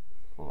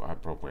 Oh, I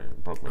broke my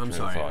train I'm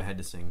sorry, of thought. I had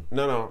to sing.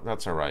 No,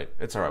 that's all right.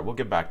 It's all right. We'll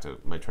get back to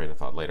my train of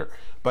thought later.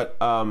 But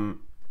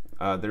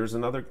there's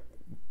another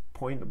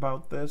point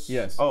about this.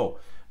 Yes. Oh,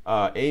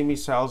 Amy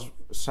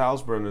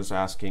Salzbrunn is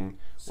asking.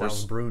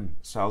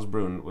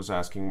 Salzbrunn was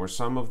asking, were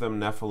some of them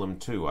Nephilim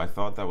too? I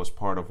thought that was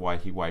part of why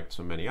he wiped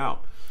so many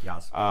out.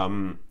 Yes.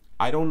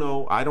 I don't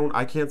know.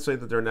 I can't say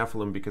that they're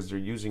Nephilim because they're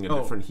using a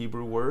different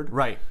Hebrew word.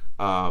 Right.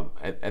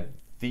 At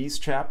these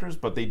chapters,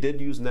 but they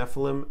did use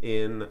Nephilim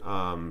in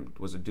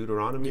was it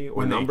Deuteronomy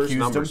or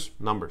Numbers?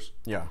 Numbers.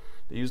 Yeah.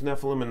 They used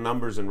Nephilim in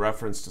Numbers in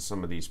reference to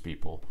some of these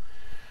people.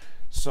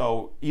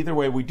 So either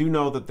way, we do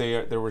know that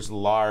there was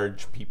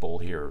large people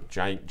here,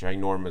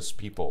 ginormous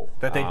people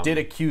that they did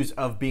accuse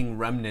of being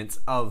remnants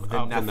of the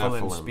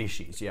Nephilim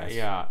species. Yes.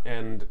 Yeah,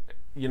 and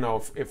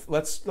if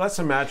let's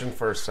imagine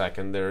for a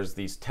second, there's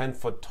these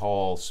 10-foot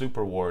tall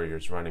super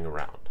warriors running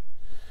around.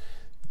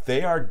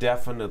 They are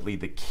definitely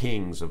the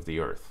kings of the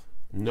earth.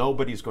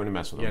 Nobody's going to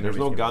mess with them. There's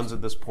no guns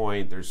at this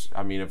point.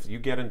 If you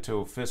get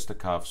into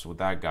fisticuffs with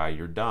that guy,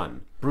 you're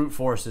done. Brute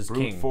force is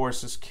king. Brute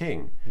force is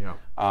king. Yeah.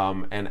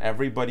 And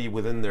everybody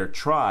within their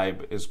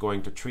tribe is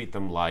going to treat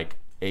them like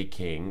a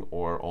king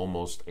or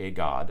almost a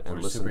god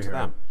and listen to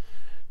them.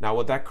 Now,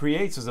 what that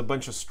creates is a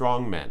bunch of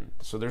strong men.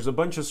 So there's a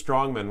bunch of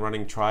strong men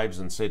running tribes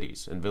and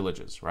cities and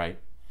villages, right?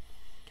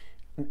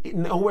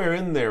 Nowhere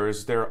in there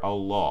is there a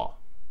law.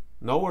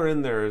 Nowhere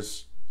in there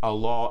is a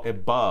law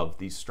above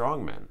these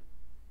strong men.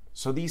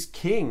 So these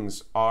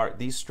kings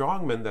these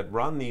strong men that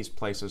run these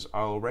places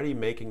are already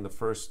making the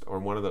first or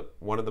one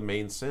of the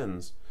main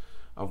sins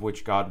of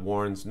which God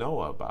warns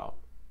Noah about.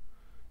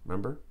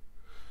 Remember?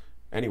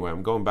 Anyway,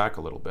 I'm going back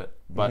a little bit.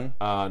 But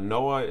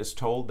Noah is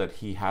told that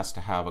he has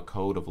to have a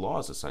code of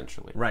laws,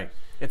 essentially. Right.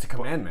 It's a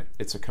commandment.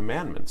 It's a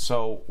commandment.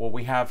 So what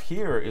we have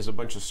here is a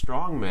bunch of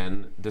strong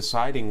men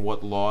deciding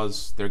what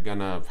laws they're going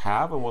to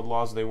have and what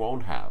laws they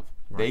won't have.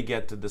 Right. They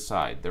get to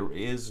decide. There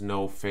is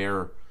no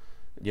fair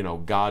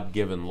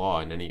God-given law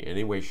in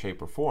any way,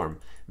 shape, or form.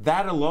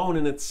 That alone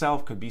in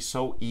itself could be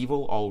so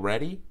evil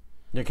already.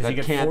 Yeah, because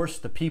you can force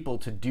the people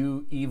to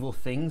do evil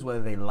things,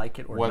 whether they like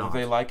it or not. Whether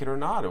they like it or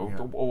not. Yeah.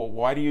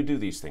 Why do you do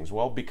these things?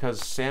 Well, because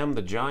Sam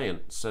the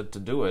giant said to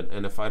do it,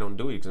 and if I don't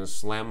do it, he's going to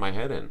slam my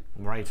head in.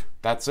 Right.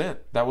 That's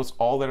it. That was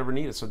all that ever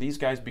needed. So these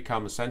guys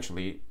become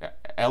essentially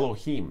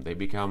Elohim. They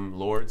become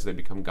lords. They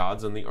become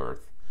gods on the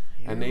earth.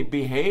 And they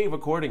behave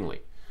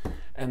accordingly.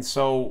 And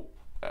so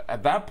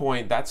at that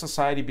point, that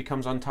society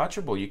becomes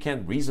untouchable. You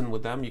can't reason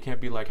with them. You can't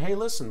be like, hey,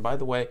 listen, by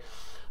the way,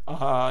 we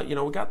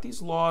got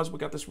these laws. We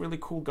got this really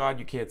cool God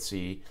you can't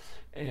see.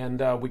 And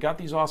we got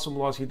these awesome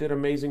laws. He did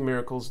amazing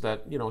miracles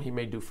that, he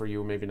may do for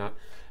you, maybe not.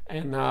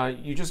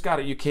 And you just got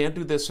it. You can't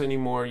do this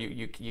anymore.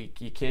 You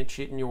can't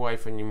cheat on your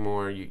wife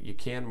anymore. You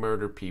can't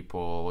murder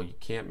people. You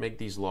can't make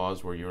these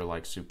laws where you're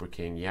like super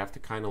king. You have to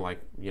kind of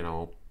like,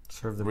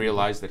 serve the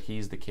realize that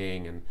he's the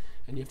king. And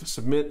you have to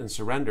submit and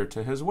surrender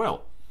to his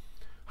will.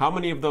 How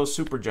many of those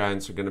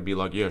supergiants are going to be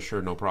like, yeah,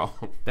 sure, no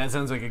problem? That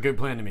sounds like a good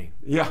plan to me.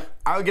 Yeah.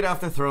 I'll get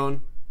off the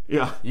throne.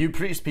 Yeah. You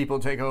priest people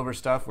take over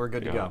stuff. We're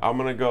good to go. I'm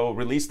going to go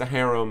release the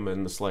harem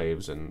and the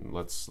slaves and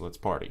let's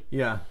party.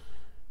 Yeah.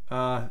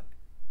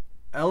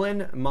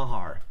 Ellen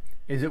Mahar.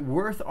 Is it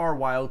worth our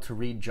while to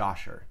read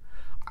Joshua?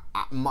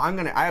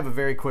 I have a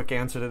very quick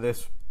answer to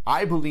this.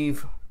 I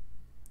believe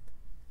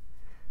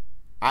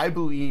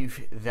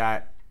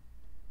that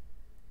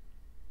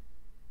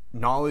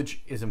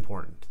knowledge is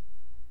important.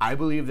 I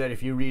believe that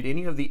if you read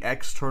any of the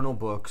external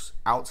books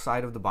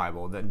outside of the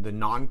Bible, the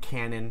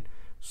non-canon,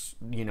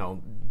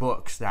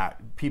 books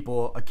that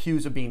people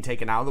accuse of being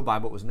taken out of the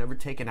Bible, it was never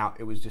taken out.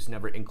 It was just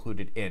never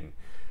included in.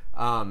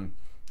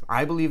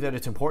 I believe that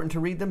it's important to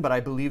read them, but I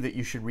believe that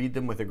you should read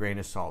them with a grain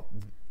of salt.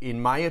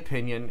 In my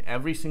opinion,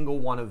 every single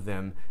one of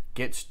them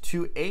gets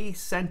to a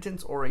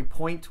sentence or a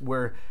point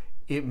where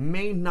it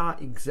may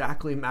not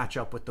exactly match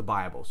up with the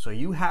Bible. So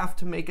you have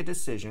to make a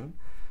decision.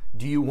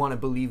 Do you want to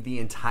believe the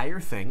entire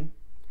thing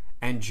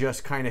and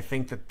just kind of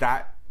think that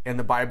that and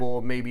the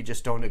Bible maybe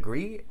just don't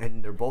agree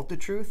and they're both the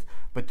truth?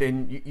 But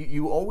then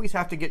you always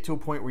have to get to a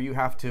point where you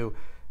have to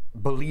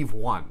believe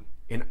one.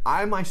 And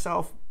I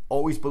myself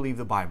always believe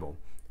the Bible.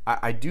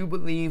 I do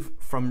believe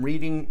from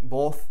reading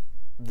both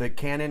the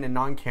canon and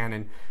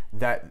non-canon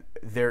that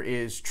there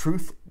is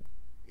truth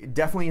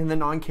definitely in the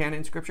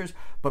non-canon scriptures,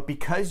 but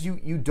because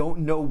you don't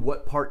know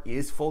what part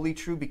is fully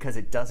true because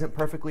it doesn't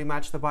perfectly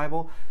match the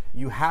Bible,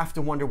 you have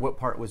to wonder what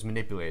part was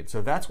manipulated.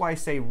 So that's why I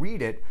say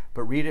read it,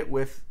 but read it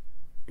with,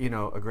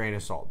 a grain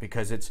of salt,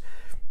 because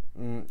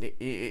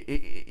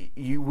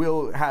you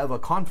will have a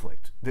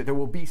conflict. There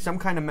will be some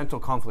kind of mental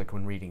conflict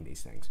when reading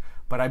these things.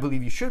 But I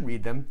believe you should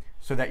read them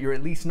so that you're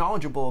at least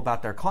knowledgeable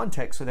about their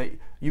context, so that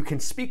you can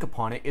speak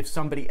upon it if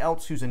somebody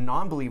else who's a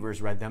non-believer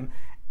has read them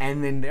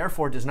and then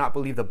therefore does not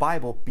believe the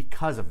Bible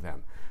because of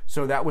them.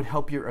 So that would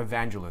help your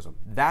evangelism.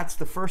 That's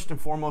the first and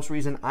foremost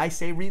reason I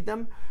say read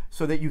them,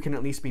 so that you can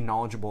at least be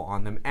knowledgeable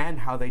on them and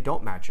how they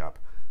don't match up.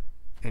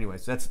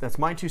 Anyways, that's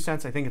my 2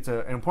 cents. I think it's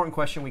an important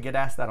question. We get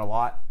asked that a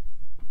lot.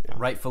 Yeah.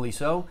 Rightfully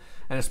so,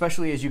 and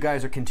especially as you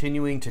guys are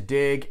continuing to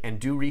dig and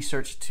do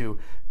research to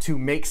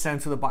make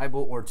sense of the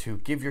Bible, or to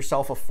give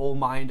yourself a full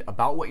mind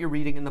about what you're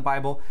reading in the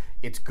Bible.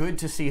 It's good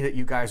to see that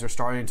you guys are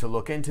starting to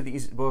look into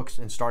these books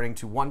and starting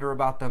to wonder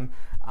about them,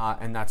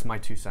 and that's my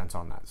 2 cents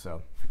on that.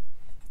 So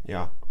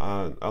yeah,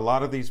 a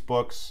lot of these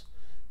books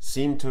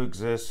seem to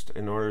exist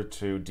in order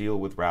to deal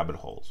with rabbit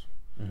holes.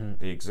 Mm-hmm.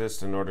 They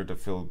exist in order to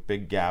fill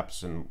big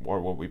gaps or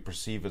what we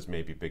perceive as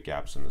maybe big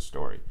gaps in the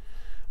story.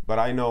 But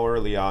I know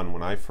early on,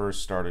 when I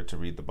first started to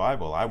read the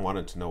Bible, I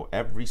wanted to know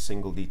every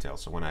single detail.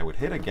 So when I would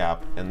hit a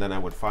gap and then I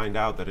would find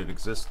out that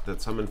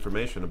that some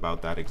information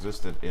about that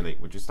existed in a...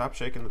 Would you stop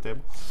shaking the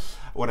table?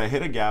 When I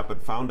hit a gap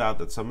and found out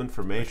that some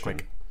information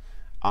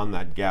on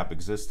that gap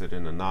existed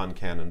in a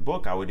non-canon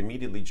book, I would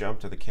immediately jump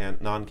to the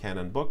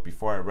non-canon book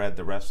before I read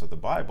the rest of the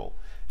Bible.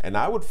 And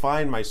I would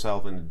find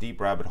myself in a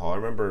deep rabbit hole. I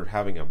remember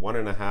having a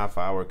 1.5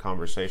 hour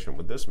conversation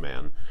with this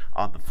man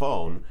on the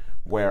phone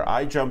where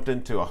I jumped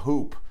into a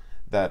hoop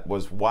that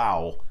was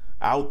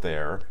out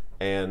there,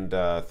 and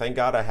thank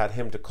God I had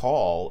him to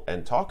call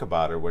and talk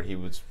about it, where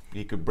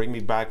he could bring me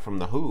back from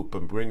the hoop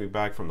and bring me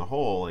back from the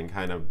hole and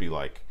kind of be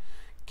like,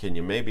 can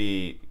you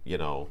maybe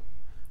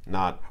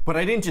not... But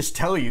I didn't just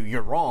tell you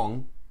you're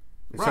wrong.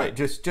 Right.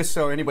 So just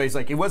so anybody's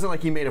like, it wasn't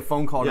like he made a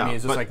phone call to me.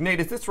 It's just like, Nate,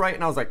 is this right?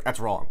 And I was like, that's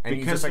wrong. And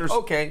he's just like,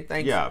 okay,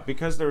 thanks. Yeah,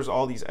 because there's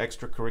all these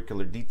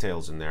extracurricular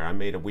details in there. I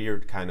made a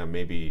weird kind of,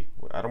 maybe,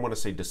 I don't want to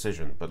say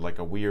decision, but like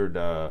a weird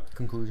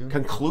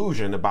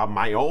conclusion about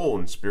my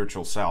own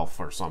spiritual self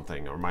or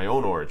something, or my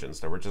own origins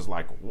that were just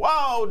like,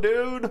 wow,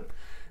 dude,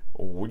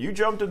 you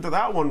jumped into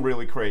that one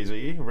really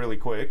crazy, really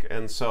quick.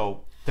 And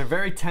so... They're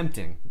very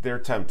tempting. They're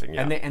tempting,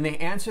 yeah. And they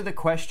answer the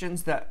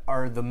questions that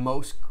are the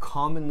most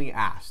commonly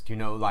asked,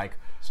 like...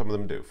 Some of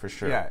them do, for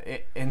sure. Yeah,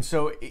 and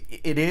so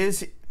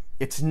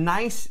it's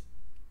nice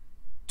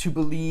to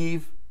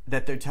believe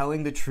that they're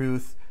telling the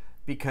truth,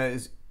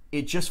 because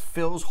it just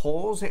fills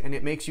holes and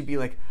it makes you be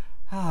like,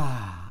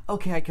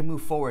 okay, I can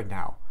move forward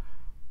now.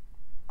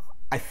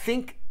 I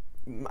think,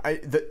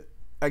 the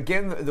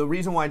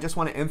reason why I just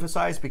want to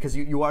emphasize, because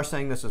you are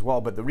saying this as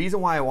well, but the reason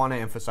why I want to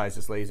emphasize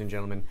this, ladies and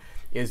gentlemen,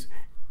 is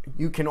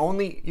you can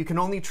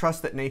only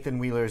trust that Nathan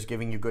Wheeler is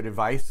giving you good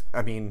advice.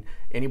 I mean,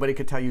 anybody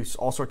could tell you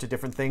all sorts of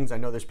different things. I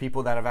know there's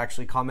people that have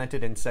actually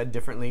commented and said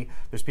differently.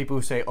 There's people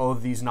who say, oh,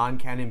 these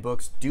non-canon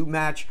books do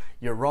match.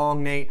 You're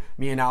wrong, Nate.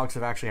 Me and Alex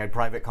have actually had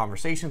private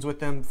conversations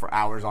with them for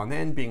hours on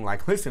end, being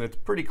like, listen, it's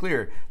pretty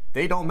clear.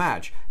 They don't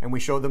match. And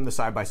we show them the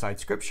side-by-side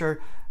scripture.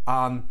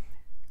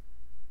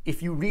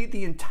 If you read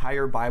the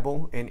entire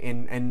Bible,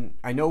 and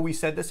I know we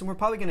said this, and we're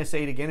probably going to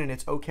say it again, and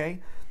it's okay.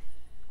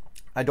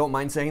 I don't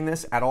mind saying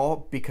this at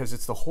all, because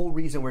it's the whole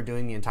reason we're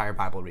doing the entire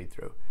Bible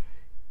read-through.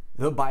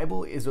 The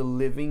Bible is a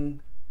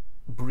living,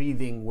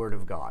 breathing Word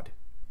of God.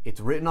 It's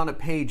written on a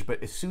page,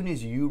 but as soon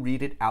as you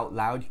read it out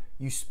loud,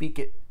 you speak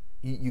it,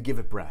 you give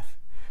it breath.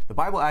 The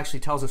Bible actually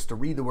tells us to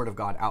read the Word of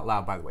God out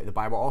loud, by the way. The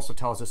Bible also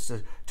tells us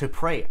to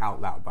pray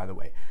out loud, by the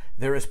way.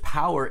 There is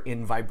power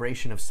in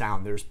vibration of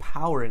sound. There's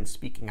power in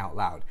speaking out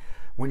loud.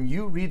 When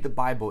you read the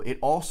Bible, it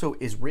also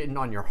is written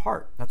on your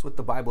heart. That's what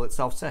the Bible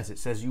itself says. It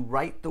says you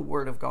write the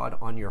Word of God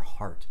on your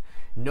heart.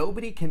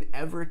 Nobody can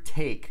ever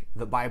take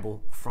the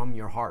Bible from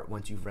your heart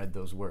once you've read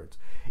those words.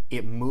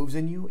 It moves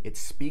in you, it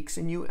speaks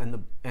in you,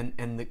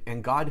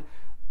 and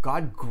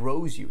God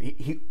grows you.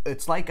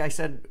 It's like I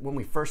said when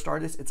we first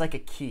started this, it's like a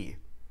key.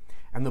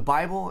 And the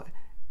Bible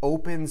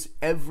opens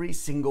every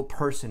single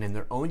person in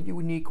their own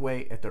unique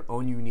way at their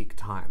own unique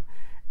time.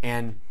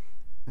 And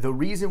the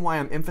reason why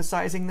I'm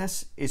emphasizing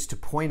this is to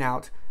point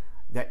out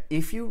that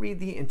if you read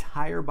the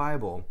entire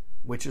Bible,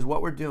 which is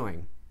what we're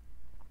doing,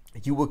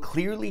 you will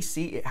clearly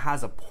see it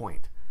has a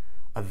point.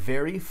 a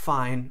very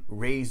fine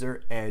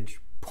razor edge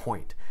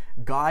point.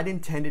 God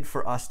intended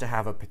for us to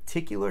have a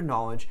particular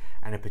knowledge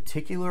and a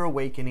particular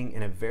awakening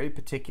in a very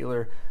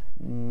particular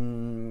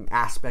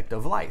aspect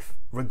of life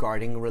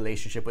regarding a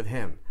relationship with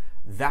Him.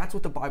 That's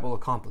what the Bible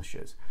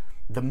accomplishes.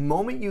 The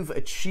moment you've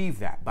achieved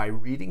that by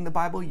reading the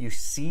Bible, you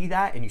see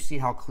that and you see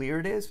how clear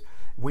it is.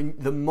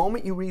 The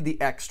moment you read the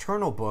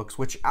external books,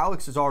 which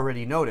Alex has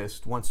already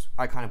noticed once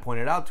I kind of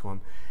pointed out to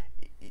him,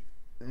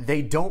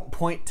 they don't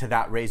point to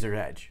that razor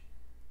edge.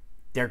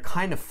 They're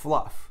kind of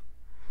fluff.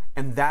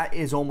 And that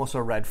is almost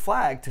a red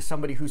flag to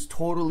somebody who's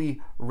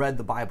totally read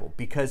the Bible.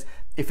 Because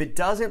if it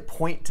doesn't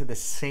point to the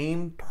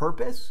same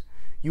purpose,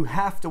 you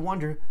have to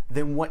wonder,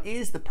 then what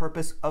is the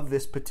purpose of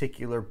this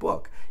particular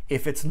book?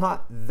 If it's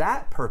not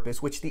that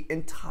purpose, which the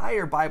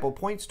entire Bible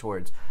points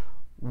towards,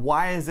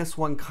 why is this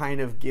one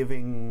kind of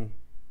giving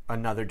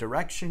another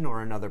direction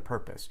or another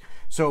purpose?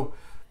 So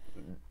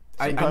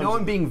I know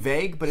I'm being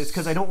vague, but it's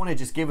because I don't want to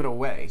just give it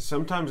away.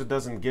 Sometimes it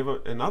doesn't give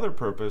another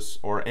purpose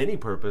or any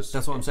purpose.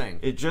 That's what I'm saying.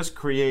 It just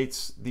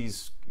creates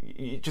these,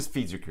 it just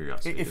feeds your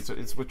curiosity.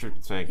 It's what you're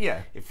saying.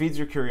 Yeah. It feeds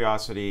your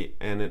curiosity,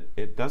 and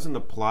it doesn't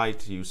apply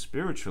to you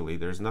spiritually.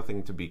 There's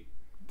nothing to be,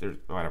 there's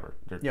whatever.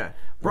 Yeah.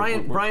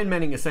 Brian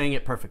Menning is saying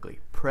it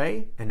perfectly.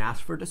 Pray and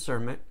ask for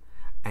discernment,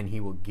 and He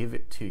will give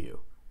it to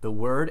you. The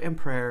word and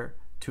prayer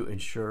to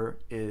ensure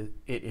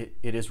it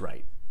is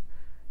right.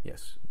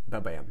 Yes.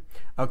 Bam.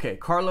 Okay,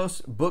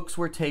 Carlos, books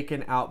were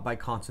taken out by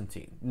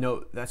Constantine.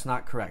 No, that's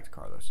not correct,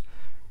 Carlos.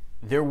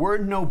 There were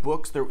no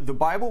books. The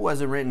Bible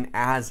wasn't written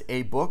as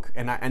a book,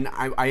 and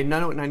I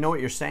know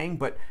what you're saying,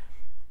 but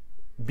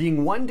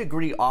being 1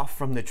 degree off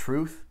from the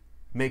truth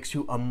makes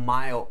you a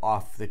mile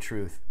off the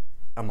truth,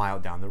 a mile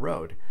down the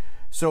road.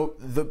 So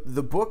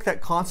the book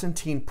that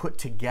Constantine put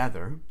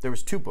together, there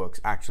was 2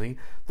 books actually.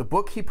 The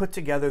book he put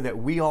together that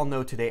we all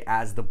know today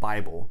as the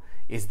Bible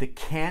is the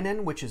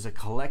canon, which is a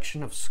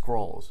collection of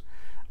scrolls.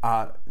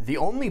 The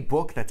only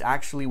book that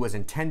actually was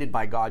intended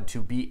by God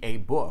to be a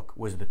book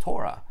was the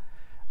Torah.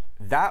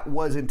 That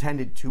was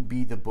intended to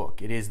be the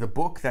book. It is the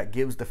book that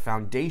gives the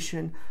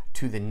foundation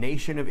to the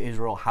nation of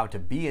Israel how to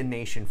be a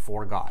nation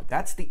for God.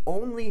 That's the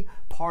only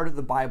part of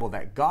the Bible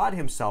that God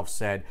Himself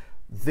said,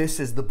 this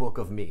is the book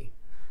of me.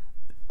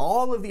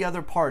 All of the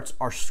other parts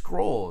are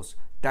scrolls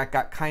that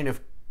got kind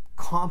of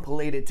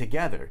compilated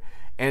together.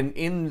 And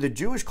in the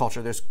Jewish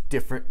culture, there's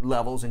different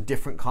levels and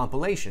different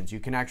compilations. You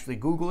can actually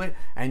Google it,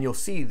 and you'll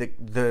see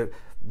the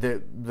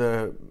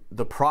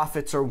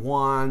prophets are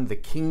one, the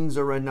kings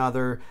are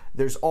another.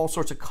 There's all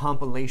sorts of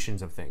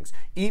compilations of things.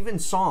 Even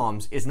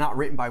Psalms is not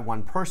written by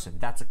one person.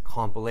 That's a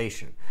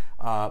compilation.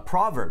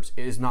 Proverbs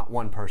is not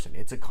one person.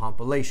 It's a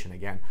compilation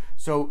again.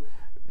 So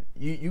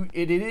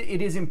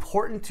it is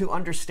important to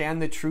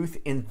understand the truth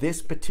in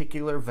this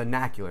particular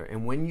vernacular.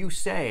 And when you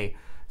say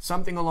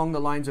something along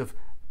the lines of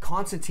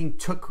Constantine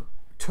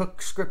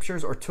took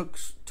scriptures or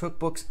took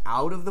books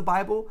out of the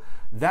Bible,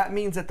 that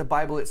means that the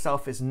Bible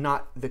itself is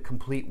not the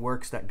complete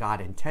works that God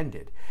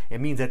intended.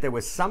 It means that there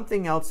was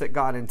something else that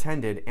God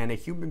intended, and a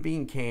human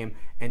being came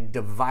and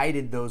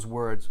divided those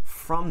words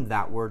from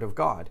that word of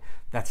God.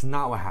 That's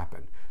not what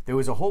happened. There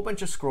was a whole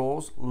bunch of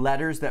scrolls,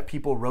 letters that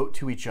people wrote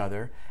to each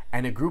other,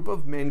 and a group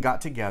of men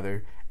got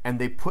together and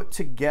they put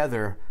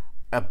together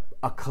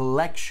a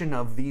collection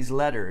of these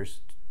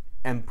letters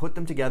and put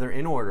them together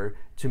in order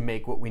to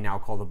make what we now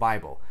call the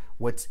Bible.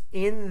 What's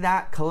in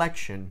that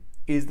collection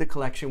is the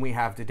collection we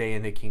have today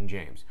in the King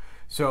James.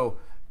 So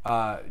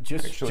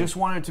just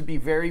wanted to be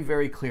very,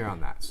 very clear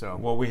on that. So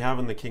what we have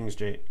in the King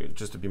James,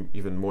 just to be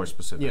even more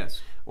specific,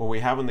 yes, what we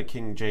have in the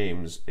King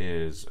James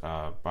is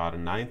about a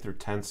 9th or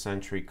 10th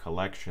century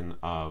collection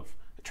of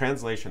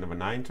translation of a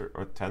 9th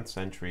or 10th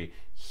century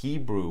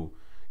Hebrew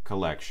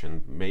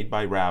collection made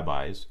by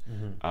rabbis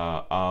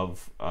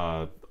of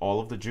all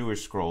of the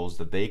Jewish scrolls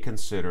that they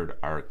considered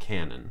our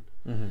canon.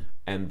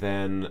 And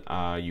then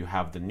you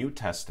have the New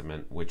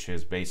Testament, which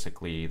is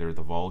basically either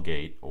the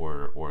Vulgate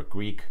or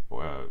Greek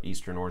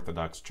Eastern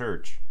Orthodox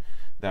Church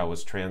that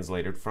was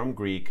translated from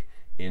Greek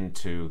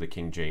into the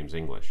King James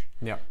English.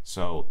 Yeah.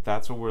 So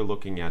that's what we're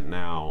looking at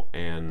now.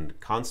 And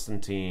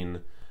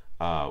Constantine,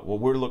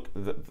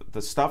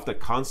 the stuff that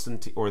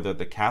Constantine or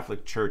the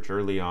Catholic Church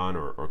early on,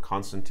 or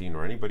Constantine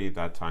or anybody at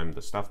that time,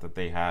 the stuff that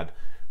they had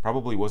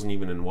probably wasn't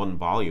even in one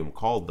volume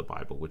called the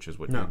Bible, which is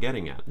what you're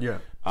getting at. Yeah.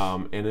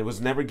 And it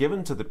was never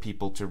given to the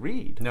people to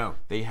read. No.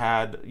 They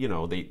had,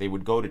 they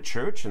would go to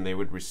church and they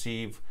would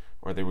receive,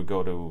 or they would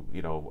go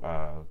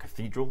to,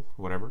 cathedral,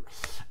 whatever,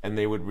 and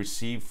they would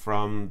receive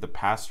from the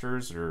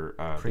pastors or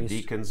the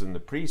deacons and the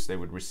priests. They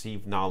would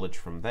receive knowledge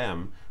from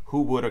them,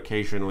 who would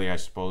occasionally, I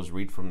suppose,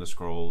 read from the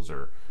scrolls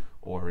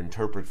or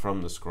interpret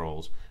from the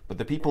scrolls. But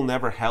the people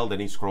never held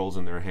any scrolls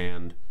in their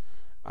hand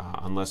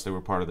unless they were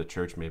part of the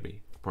church,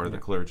 maybe part of the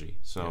clergy.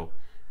 So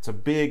it's a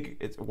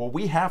big, what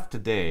we have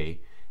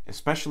today,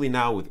 especially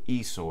now with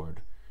eSword,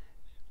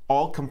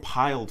 all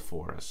compiled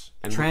for us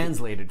and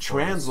translated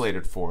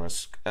for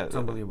us,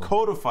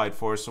 codified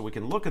for us, so we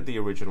can look at the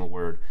original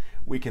word.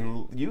 We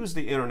can use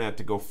the internet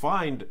to go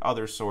find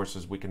other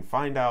sources. We can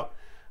find out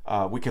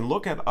we can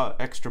look at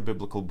extra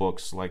biblical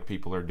books like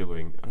people are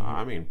doing.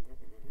 I mean,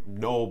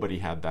 nobody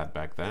had that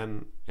back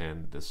then,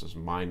 and this is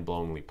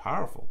mind-blowingly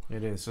powerful.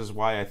 It is. This is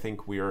why I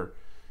think we are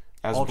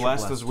as Ultra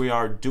blessed as we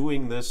are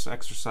doing this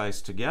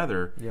exercise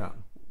together. Yeah.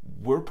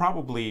 We're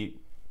probably,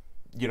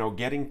 you know,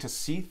 getting to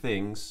see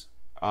things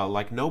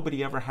like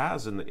nobody ever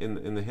has in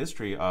the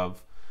history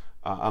of,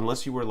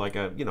 unless you were like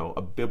a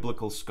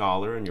biblical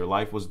scholar and your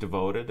life was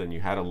devoted and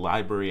you had a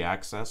library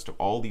access to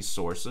all these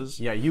sources.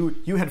 Yeah,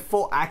 you had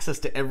full access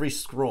to every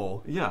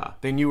scroll. Yeah.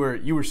 Then you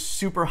were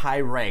super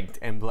high ranked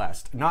and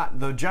blessed. Not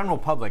the general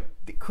public.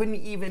 They couldn't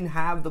even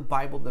have the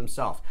Bible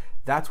themselves.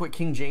 That's what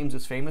King James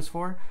is famous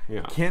for.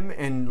 Yeah. Kim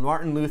and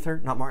Martin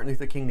Luther, not Martin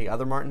Luther King, the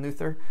other Martin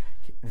Luther,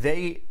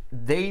 they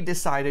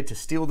decided to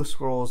steal the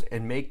scrolls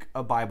and make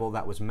a Bible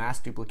that was mass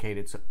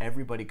duplicated so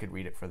everybody could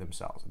read it for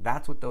themselves.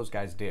 That's what those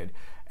guys did.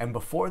 And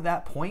before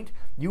that point,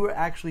 you were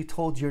actually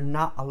told you're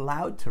not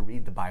allowed to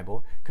read the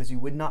Bible because you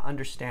would not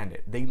understand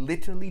it. They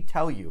literally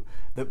tell you,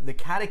 the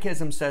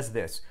Catechism says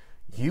this: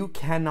 you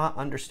cannot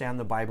understand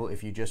the Bible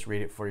if you just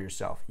read it for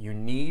yourself. You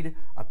need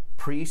a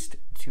priest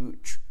to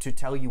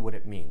tell you what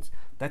it means.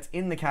 That's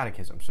in the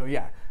Catechism. So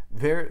yeah,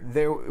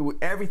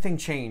 everything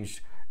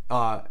changed.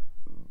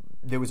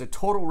 There was a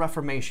total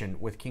reformation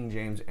with King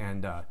James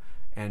and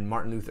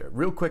Martin Luther.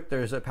 Real quick,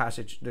 there's a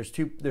passage.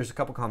 There's a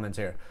couple comments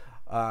here.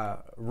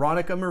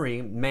 Ronica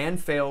Marie, man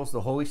fails,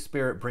 the Holy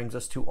Spirit brings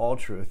us to all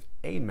truth.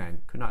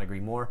 Amen. Could not agree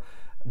more.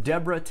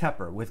 Deborah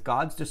Tepper, with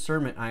God's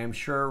discernment, I am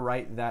sure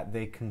right that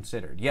they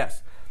considered.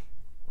 Yes,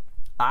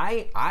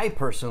 I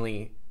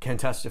personally can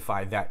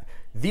testify that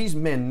these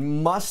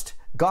men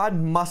God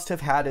must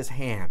have had his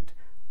hand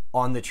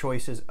on the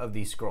choices of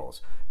these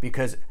scrolls,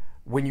 because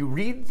when you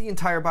read the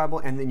entire Bible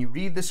and then you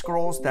read the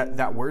scrolls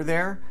that were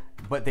there,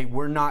 but they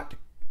were not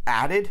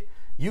added,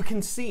 you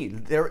can see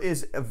there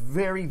is a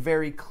very,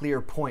 very clear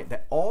point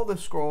that all the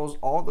scrolls,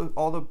 all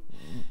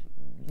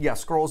the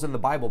scrolls in the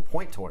Bible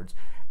point towards,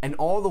 and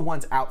all the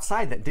ones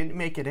outside that didn't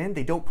make it in,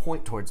 they don't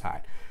point towards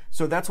that.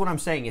 So that's what I'm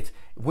saying. It's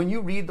when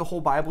you read the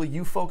whole Bible,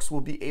 you folks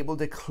will be able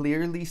to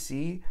clearly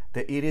see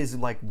that it is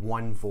like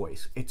one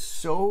voice. It's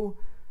so,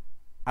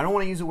 I don't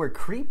want to use the word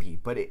creepy,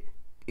 but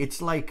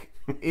it's like,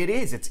 it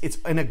is. It's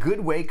in a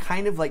good way,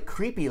 kind of like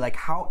creepy, like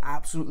how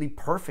absolutely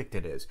perfect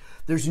it is.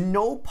 There's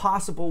no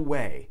possible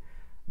way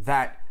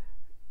that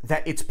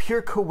it's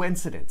pure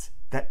coincidence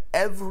that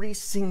every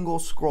single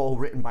scroll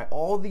written by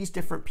all these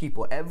different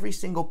people, every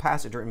single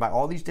passage written by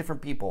all these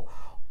different people,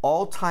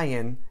 all tie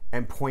in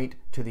and point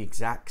to the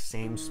exact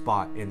same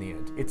spot in the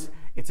end.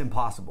 It's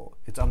impossible.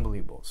 It's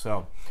unbelievable.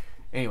 So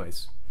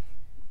anyways,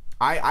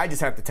 I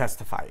just have to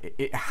testify.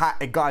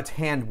 God's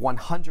hand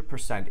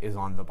 100% is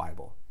on the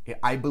Bible.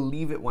 I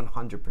believe it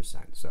 100%.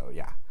 So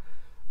yeah,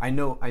 I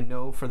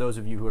know for those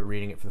of you who are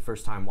reading it for the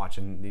first time,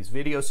 watching these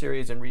video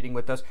series and reading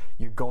with us,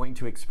 you're going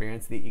to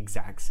experience the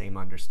exact same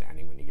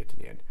understanding when you get to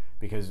the end,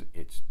 because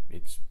it's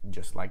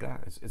just like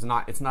that. It's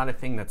not a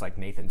thing that's like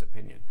Nathan's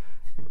opinion.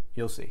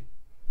 You'll see,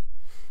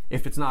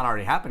 if it's not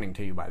already happening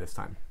to you by this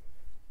time.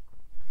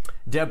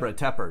 Deborah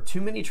Tepper,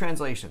 too many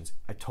translations.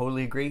 I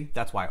totally agree.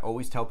 That's why I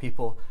always tell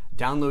people,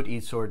 download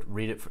eSword,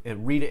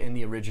 read it in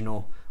the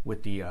original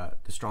with the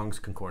Strong's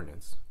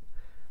Concordance.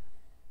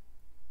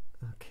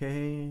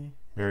 Okay.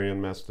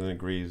 Marianne Meston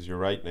agrees. You're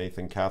right,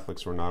 Nathan.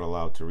 Catholics were not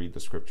allowed to read the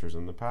scriptures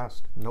in the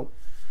past. Nope.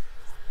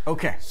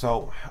 Okay.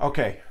 So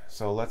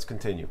let's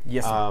continue.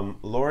 Yes.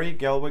 Lori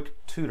Gelwick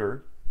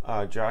Tudor,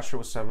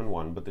 Joshua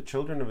 7:1. But the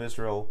children of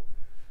Israel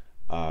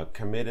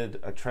committed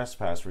a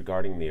trespass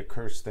regarding the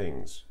accursed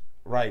things.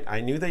 Right.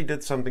 I knew they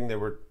did something they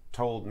were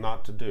told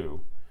not to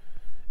do,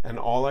 and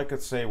all I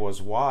could say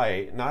was,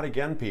 "Why not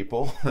again,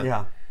 people?"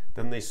 Yeah.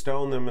 Then they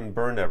stoned them and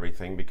burned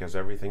everything, because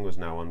everything was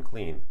now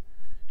unclean.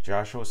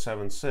 Joshua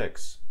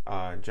 7:6.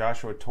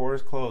 Joshua tore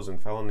his clothes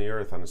and fell on the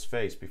earth on his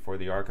face before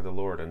the ark of the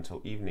Lord until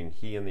evening.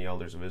 He and the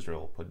elders of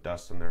Israel put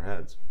dust on their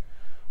heads.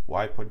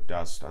 Why put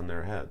dust on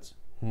their heads?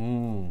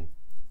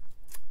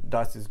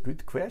 That is a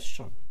good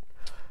question.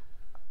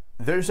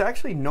 There's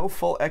actually no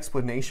full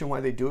explanation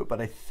why they do it, but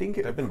I think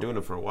they've been doing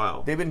it for a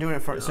while. They've been doing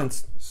it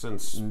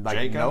since like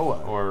Jacob,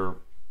 Noah, or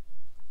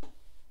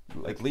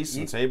at least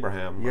since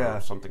Abraham,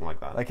 or something like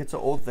that. Like it's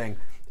an old thing.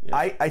 Yeah.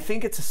 I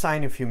think it's a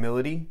sign of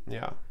humility.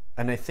 Yeah.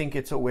 And I think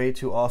it's a way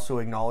to also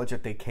acknowledge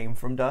that they came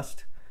from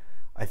dust.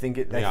 I think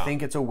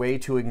it's a way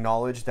to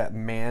acknowledge that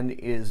man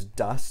is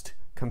dust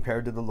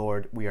compared to the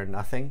Lord. We are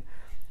nothing.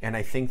 And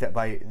I think that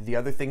the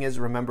other thing is,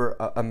 remember,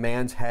 a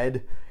man's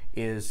head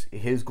is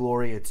his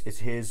glory. It's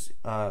his.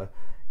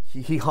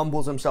 He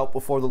humbles himself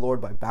before the Lord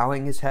by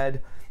bowing his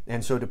head,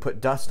 and so to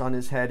put dust on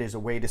his head is a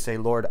way to say,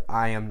 Lord,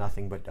 I am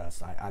nothing but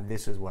dust.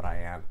 This is what I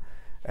am.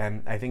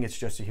 And I think it's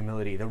just a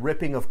humility. The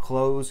ripping of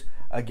clothes,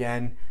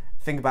 again,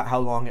 think about how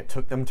long it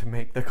took them to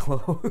make the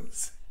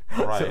clothes.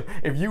 Right. So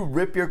if you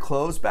rip your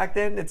clothes back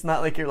then, it's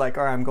not like you're like,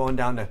 all right, I'm going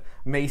down to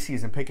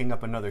Macy's and picking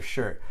up another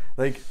shirt.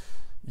 Like,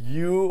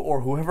 you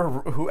or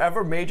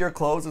whoever made your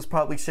clothes is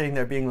probably sitting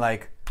there being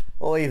like,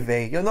 oy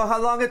vey, you know how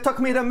long it took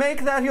me to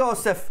make that,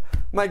 Joseph?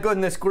 My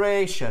goodness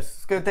gracious.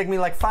 It's going to take me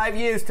like 5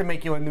 years to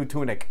make you a new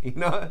tunic. You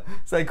know?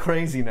 It's like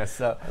craziness.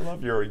 So. I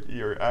love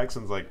your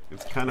accents. Like,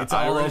 it's kind of It's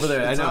all over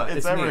there. I know.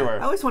 It's everywhere.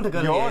 I always want to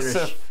go to the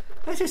Irish.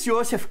 This is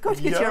Joseph. Go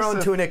to get your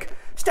own tunic.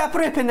 Stop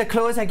ripping the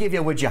clothes I give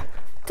you, would you?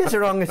 What's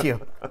wrong with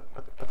you?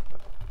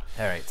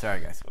 All right,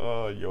 sorry guys.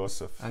 Oh,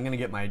 Joseph. I'm gonna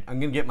get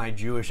my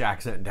Jewish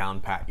accent down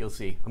pat. You'll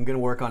see. I'm gonna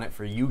work on it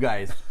for you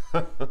guys.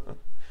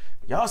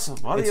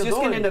 Joseph, what are you doing? It's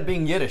just gonna end up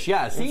being Yiddish.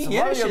 Yeah, see, what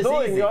Yiddish are you is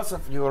doing, easy.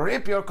 Joseph? You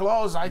rip your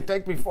clothes. I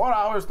take me 4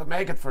 hours to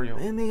make it for you.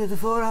 I make it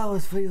 4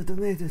 hours for you to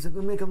make this. I'm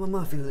gonna make them a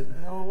muffin.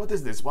 Oh, what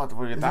is this? What?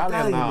 We're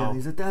Italian now.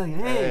 He's Italian.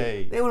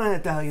 Hey, they want an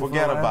Italian.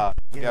 Forget about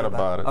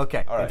it.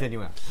 Okay, all right.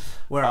 continue on.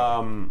 Where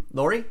are we?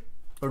 Lori?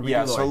 Or we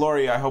yeah. do Lori? So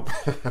Lori, I hope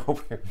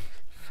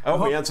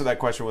we answer that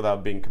question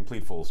without being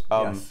complete fools.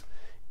 Yes.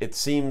 It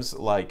seems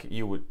like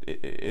you would.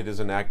 It is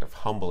an act of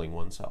humbling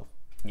oneself.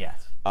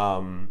 Yes.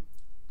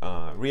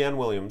 Rhiannon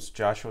Williams,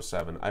 Joshua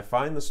 7. I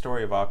find the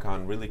story of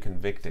Achan really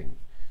convicting.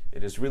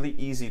 It is really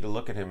easy to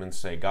look at him and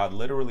say, God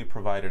literally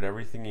provided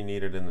everything you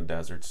needed in the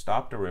desert,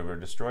 stopped a river,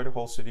 destroyed a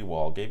whole city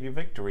wall, gave you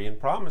victory, and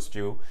promised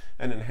you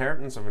an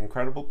inheritance of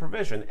incredible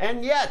provision.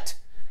 And yet,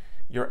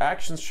 your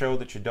actions show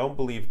that you don't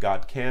believe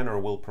God can or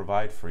will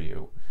provide for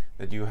you,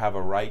 that you have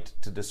a right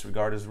to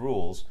disregard his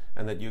rules,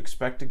 and that you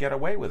expect to get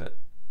away with it.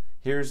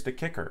 Here's the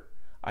kicker.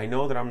 I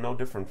know that I'm no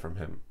different from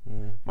him.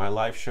 My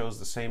life shows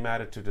the same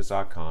attitude as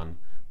Achan,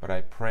 but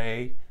I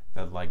pray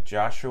that like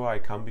Joshua, I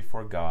come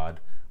before God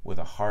with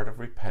a heart of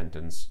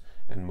repentance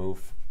and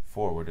move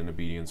forward in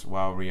obedience.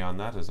 Wow, Rian,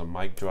 that is a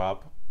mic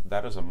drop.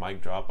 That is a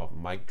mic drop of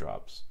mic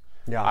drops.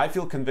 Yeah. I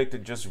feel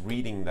convicted just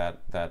reading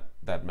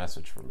that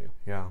message from you.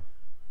 Yeah.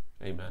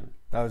 Amen.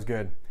 That was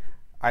good.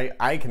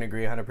 I can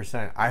agree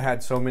 100%. I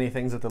had so many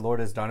things that the Lord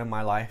has done in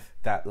my life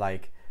that,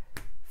 like,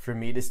 for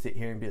me to sit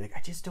here and be like,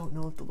 I just don't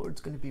know if the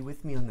Lord's going to be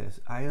with me on this.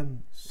 I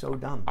am so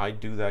dumb. I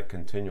do that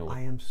continually.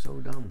 I am so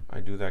dumb.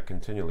 I do that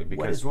continually because...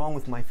 What is wrong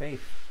with my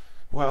faith?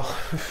 Well...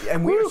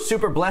 and we're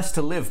super blessed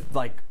to live,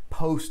 like,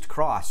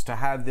 post-cross, to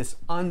have this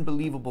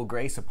unbelievable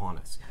grace upon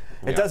us.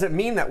 It doesn't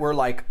mean that we're,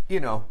 like, you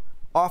know,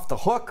 off the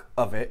hook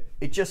of it.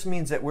 It just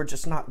means that we're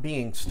just not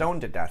being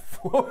stoned to death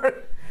for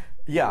it.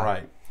 Yeah.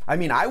 Right. I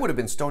mean, I would have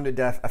been stoned to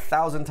death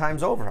 1,000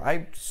 times over.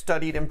 I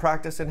studied and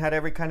practiced and had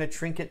every kind of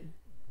trinket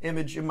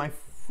image in my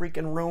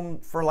freaking room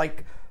for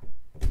like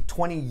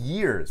 20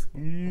 years.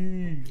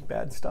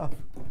 Bad stuff.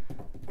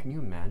 Can you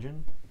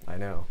imagine? I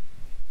know.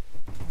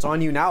 It's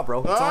on you now,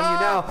 bro. It's on you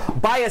now.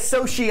 By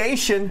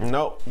association.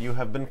 No, you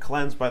have been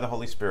cleansed by the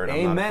Holy Spirit.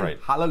 Amen. I'm not afraid.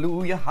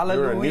 Hallelujah.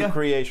 Hallelujah. You're a new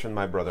creation,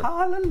 my brother.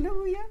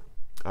 Hallelujah.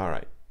 All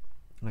right.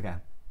 Okay.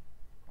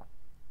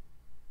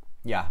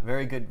 Yeah,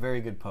 very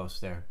good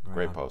post there.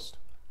 Great post.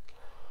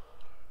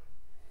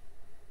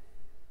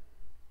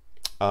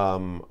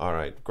 All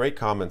right. Great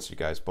comments, you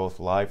guys, both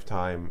live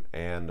time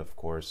and, of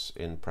course,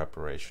 in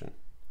preparation.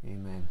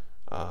 Amen.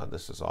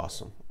 This is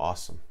awesome.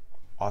 Awesome.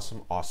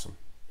 Awesome. Awesome.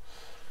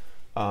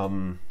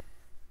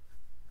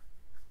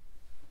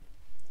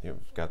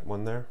 You've got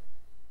one there?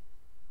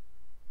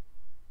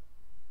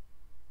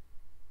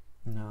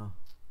 No.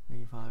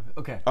 85.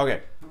 Okay.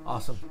 Okay.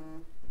 Awesome.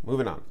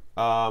 Moving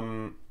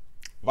on.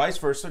 Vice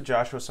versa,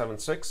 Joshua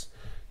 7:6.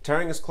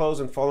 Tearing his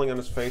clothes and falling on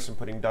his face and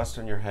putting dust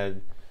on your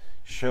head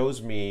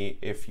shows me,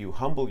 if you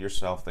humble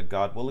yourself, that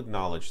God will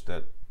acknowledge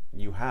that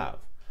you have.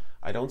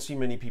 I don't see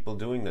many people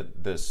doing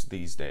this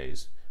these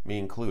days, me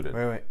included.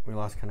 Wait. We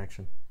lost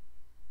connection.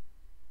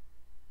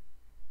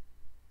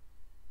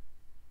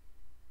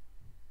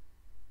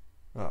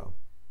 Uh-oh.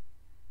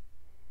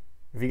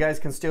 If you guys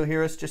can still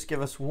hear us, just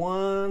give us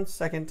 1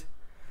 second.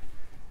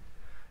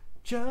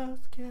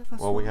 Just give us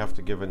Well, we have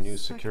to give a new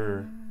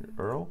secure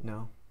URL?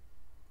 No.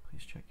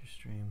 Please check your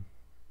stream.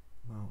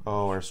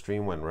 Oh, our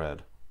stream went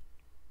red.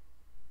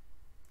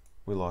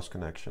 We lost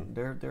connection.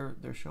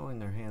 They're showing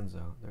their hands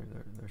though.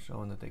 They're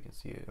showing that they can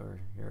see it or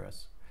hear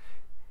us.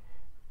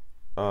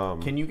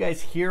 Can you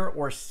guys hear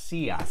or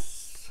see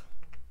us?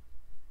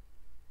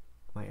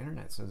 My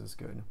internet says it's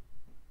good.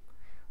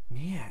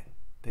 Man,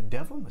 the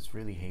devil must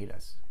really hate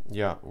us.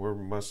 Yeah,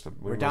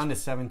 we're down to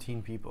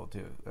 17 people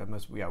too.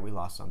 We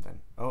lost something.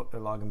 Oh, they're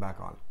logging back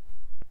on.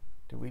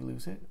 Did we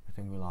lose it? I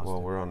think we lost it.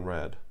 Well, we're on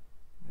red.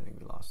 I think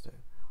we lost it.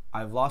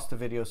 I've lost the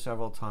video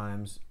several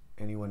times.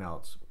 Anyone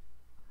else?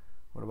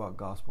 What about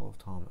Gospel of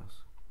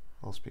Thomas?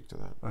 I'll speak to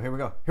that. Oh, here we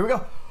go. Here we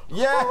go.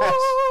 Yes!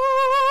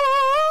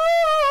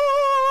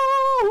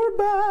 We're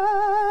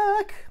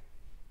back.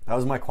 That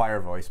was my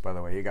choir voice, by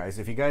the way, you guys.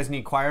 If you guys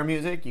need choir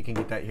music, you can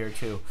get that here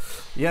too.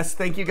 Yes,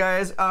 thank you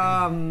guys.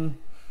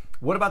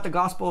 What about the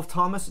Gospel of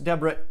Thomas?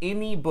 Deborah,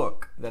 any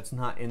book that's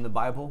not in the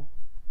Bible,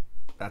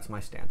 that's my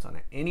stance on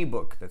it. Any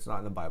book that's not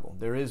in the Bible.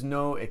 There is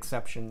no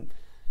exception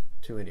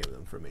to any of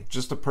them for me.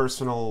 Just a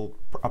personal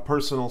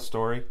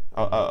story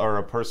or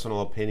a personal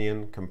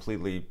opinion.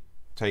 Completely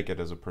take it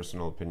as a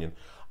personal opinion.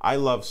 I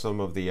love some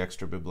of the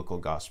extra biblical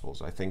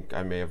gospels. I think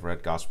I may have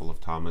read Gospel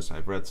of Thomas.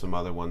 I've read some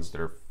other ones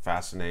that are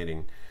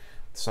fascinating.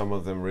 Some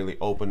of them really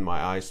opened my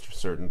eyes to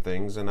certain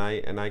things, and I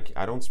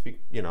don't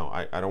speak,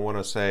 I don't want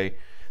to say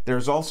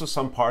There's also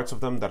some parts of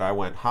them that I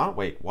went, huh?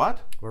 Wait,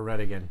 what? We're red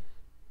again.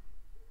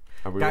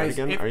 Are we red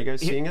again? Are you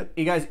guys seeing it?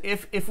 You guys,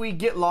 if we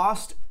get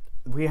lost,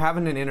 we have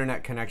an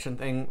internet connection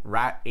thing.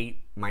 Rat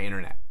ate my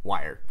internet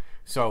wire.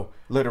 So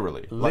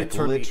literally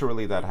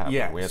that happened.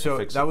 Yeah. We had so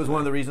to fix that it was today.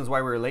 one of the reasons why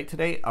we were late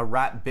today. A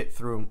rat bit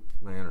through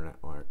my internet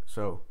wire.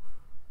 So,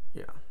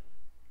 yeah,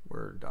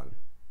 we're done.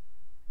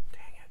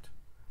 Dang it.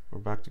 We're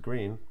back to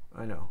green.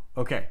 I know.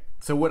 Okay.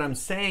 So what I'm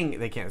saying,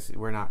 they can't see.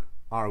 We're not.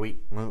 Are we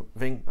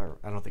moving? Or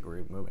I don't think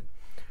we're moving.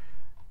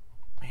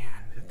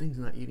 Man, that thing's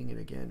not eating it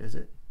again, is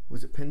it?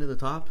 Was it pinned to the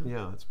top?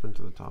 Yeah, it's pinned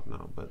to the top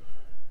now, but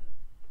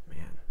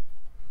man.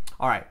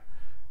 All right.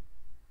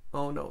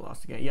 Oh no,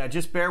 lost again. Yeah,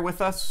 just bear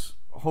with us.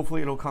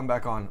 Hopefully it'll come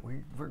back on.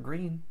 We're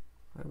green.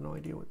 I have no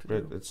idea what to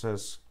do. it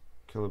says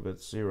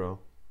kilobits 0.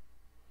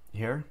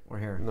 Here or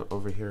here? No,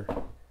 over here.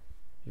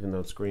 Even though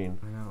it's green.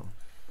 I know.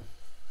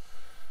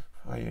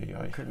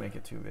 I Could make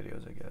it 2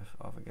 videos, I guess.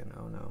 Off again.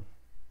 Oh no.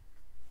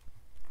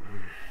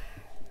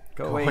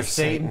 Go away,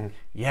 Satan.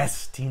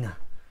 Yes, Tina.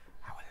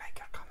 I would like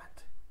your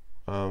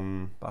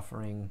comment.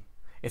 Buffering.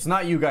 It's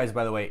not you guys,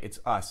 by the way. It's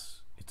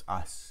us. It's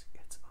us.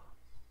 It's us.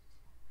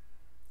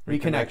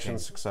 Reconnection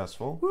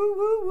successful. Woo,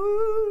 woo,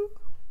 woo.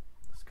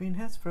 The screen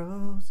has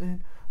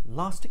frozen.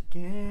 Lost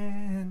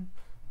again.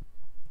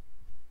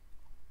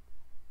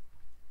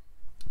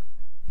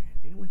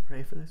 Didn't we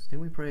pray for this?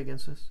 Didn't we pray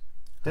against this?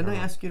 Didn't I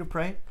ask you to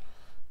pray?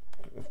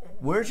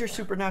 Where's your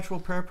supernatural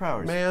prayer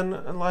powers?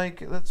 Man,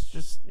 like, that's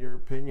just your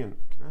opinion.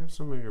 Can I have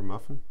some of your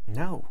muffin?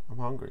 No. I'm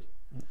hungry.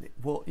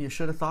 Well, you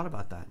should have thought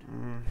about that.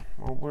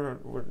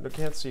 Well, they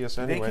can't see us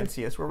anyway. They can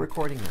see us. We're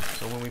recording this,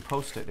 so when we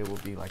post it, it will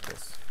be like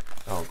this.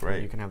 Oh,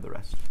 great. You can have the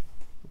rest.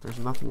 There's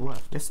nothing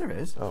left. Yes, there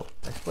is. Oh.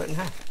 I split in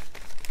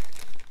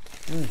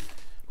half.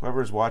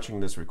 Whoever's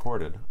watching this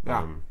recorded,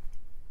 Yeah.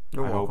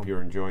 I hope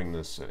you're enjoying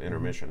this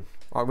intermission.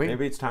 Are we?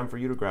 Maybe it's time for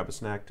you to grab a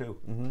snack, too.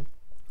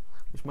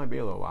 This might be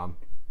a little while.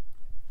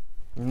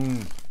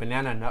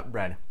 Banana nut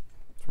bread.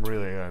 It's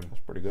really good. That's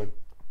pretty good.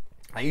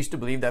 I used to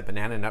believe that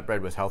banana nut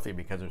bread was healthy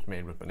because it was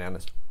made with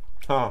bananas.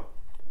 Huh.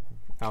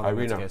 I don't think that's the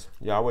Irina, case.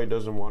 Yahweh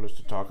doesn't want us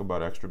to talk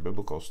about extra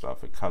biblical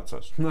stuff. It cuts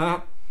us.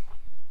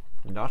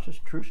 That's a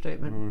true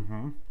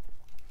statement.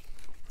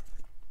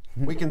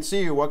 We can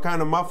see you. What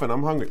kind of muffin?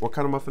 I'm hungry. What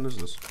kind of muffin is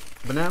this?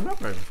 Banana nut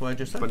bread. That's what I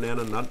just said.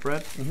 Banana nut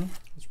bread?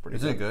 It's pretty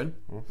Is good. it good?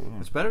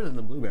 It's better than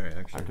the blueberry,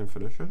 actually. I can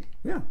finish it?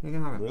 Yeah, you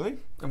can have it. Really?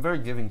 I'm very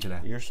giving today.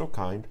 You're so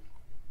kind.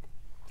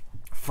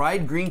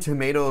 Fried green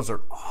tomatoes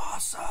are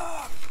awesome.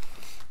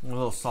 A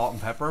little salt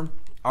and pepper.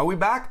 Are we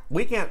back?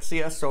 We can't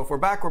see us, so if we're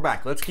back, we're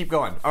back. Let's keep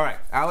going. All right,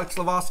 Alex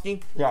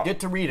Lvovsky, get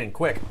to reading,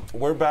 quick.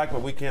 We're back,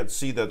 but we can't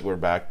see that we're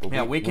back. But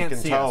Yeah, we can't can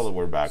see tell us. that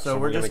we're back. So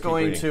we're just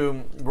going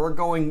to, we're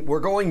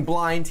going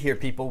blind here,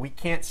 people. We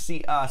can't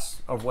see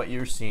us of what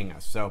you're seeing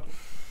us. So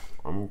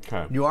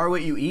Okay. you are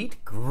what you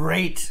eat.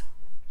 Great.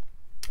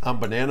 I'm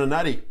banana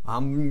nutty.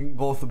 I'm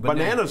both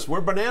Bananas.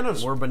 We're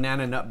bananas. We're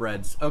banana nut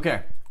breads.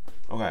 Okay.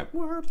 Okay.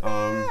 We're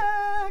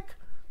back.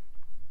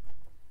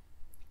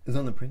 Is it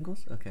on the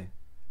Pringles? Okay.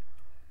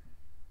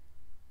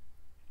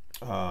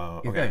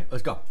 Okay,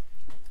 let's go.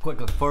 Quick,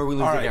 before we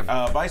lose All it right.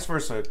 again. Vice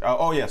versa.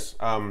 Oh yes.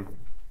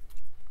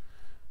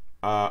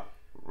 Let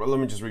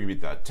me just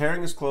repeat that.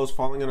 Tearing his clothes,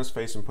 falling on his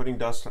face, and putting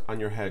dust on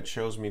your head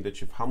shows me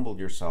that you've humbled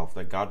yourself,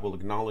 that God will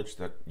acknowledge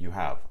that you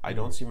have. I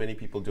don't see many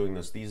people doing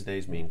this these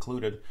days, me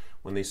included,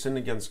 when they sin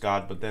against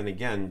God, but then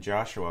again,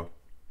 Joshua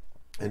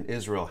and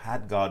Israel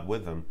had God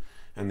with them,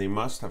 and they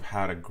must have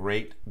had a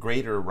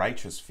greater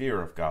righteous fear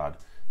of God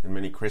than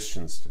many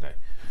Christians today.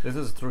 This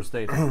is a true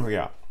statement.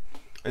 Yeah.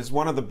 It's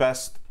one of the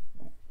best,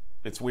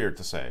 it's weird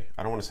to say,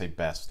 I don't want to say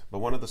best, but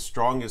one of the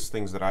strongest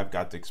things that I've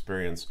got to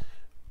experience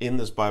in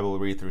this Bible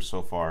read through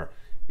so far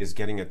is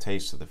getting a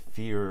taste of the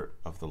fear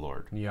of the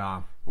Lord.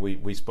 Yeah.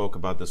 We spoke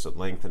about this at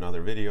length in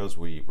other videos.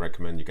 We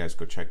recommend you guys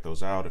go check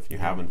those out. If you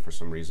haven't for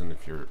some reason,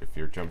 if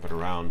you're jumping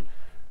around,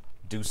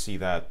 do see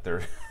that.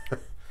 There.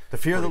 The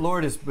fear of the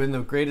Lord has been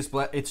the greatest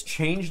blessing. It's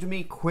changed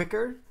me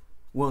quicker.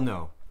 Well,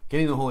 no.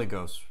 Getting the Holy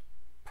Ghost,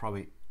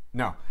 probably.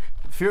 No.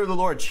 Fear of the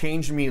Lord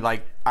changed me,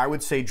 like, I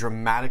would say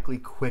dramatically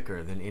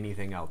quicker than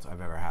anything else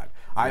I've ever had.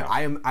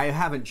 I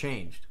haven't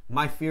changed.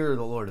 My fear of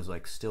the Lord is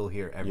like still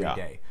here every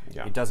day.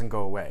 Yeah. It doesn't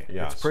go away.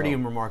 Yeah, It's pretty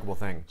remarkable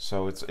thing.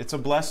 So it's a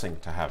blessing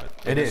to have it.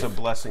 It is a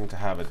blessing to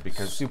have it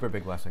because super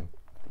big blessing.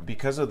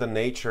 Because of the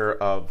nature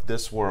of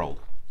this world,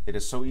 it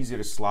is so easy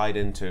to slide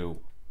into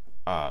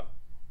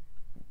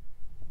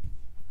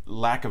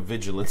lack of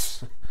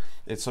vigilance.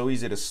 It's so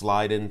easy to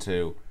slide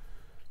into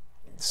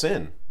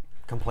sin.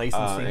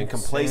 Complacency. And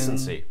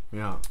complacency. Sin.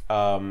 Yeah.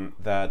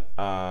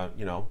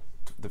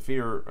 The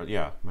fear,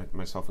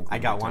 myself included. I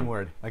got one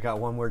word. I got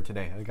one word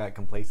today. I got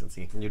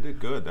complacency. You did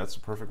good. That's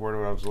the perfect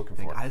word I was looking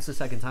for. That's the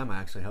second time I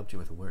actually helped you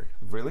with a word.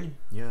 Really?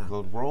 Yeah.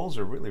 The roles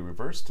are really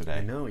reversed today.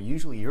 I know.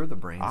 Usually you're the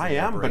brains. I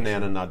am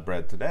banana nut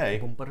bread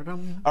today.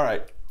 All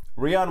right.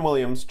 Rion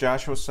Williams,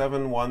 Joshua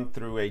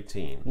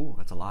 7:1-18. Ooh,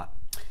 that's a lot.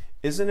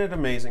 Isn't it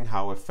amazing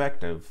how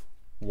effective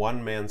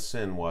one man's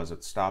sin was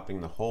at stopping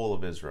the whole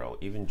of Israel,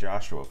 even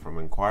Joshua, from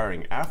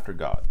inquiring after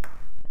God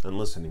and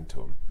listening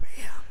to him? Man.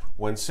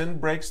 When sin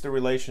breaks the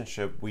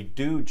relationship, we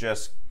do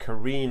just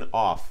careen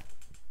off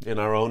in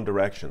our own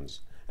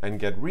directions and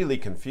get really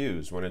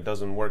confused when it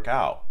doesn't work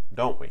out,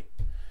 don't we?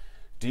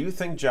 Do you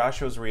think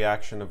Joshua's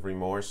reaction of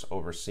remorse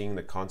over seeing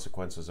the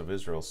consequences of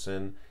Israel's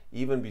sin,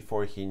 even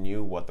before he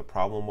knew what the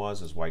problem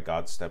was, is why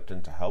God stepped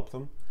in to help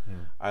them?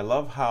 I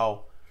love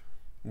how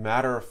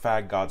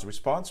matter-of-fact God's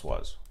response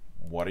was.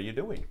 What are you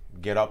doing?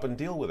 Get up and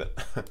deal with it.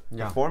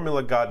 The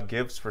formula God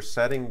gives for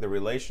setting the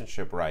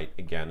relationship right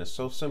again is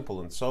so simple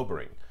and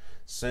sobering.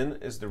 Sin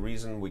is the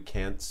reason we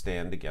can't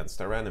stand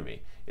against our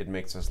enemy. It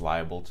makes us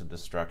liable to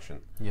destruction.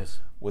 Yes.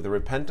 With a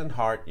repentant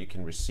heart, you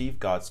can receive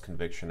God's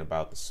conviction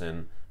about the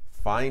sin,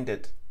 find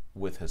it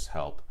with his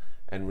help,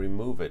 and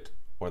remove it,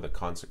 or the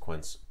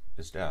consequence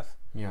is death.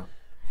 Yeah.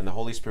 And the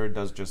Holy Spirit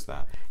does just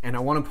that. And I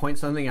want to point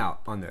something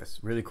out on this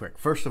really quick.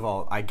 First of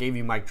all, I gave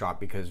you mic drop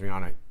because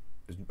Rihanna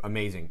is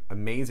amazing.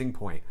 Amazing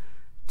point.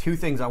 Two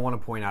things I want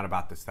to point out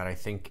about this that I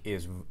think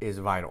is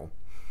vital.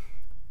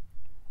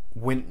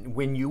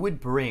 When you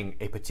would bring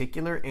a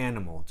particular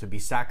animal to be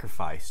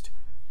sacrificed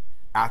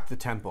at the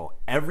temple,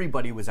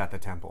 everybody was at the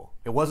temple.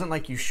 It wasn't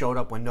like you showed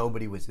up when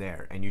nobody was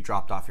there and you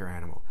dropped off your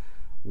animal.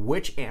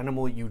 Which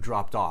animal you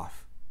dropped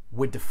off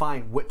would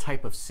define what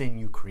type of sin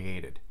you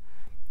created.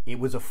 It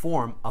was a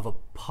form of a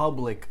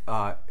public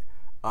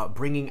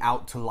bringing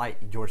out to light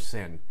your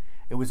sin.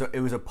 It was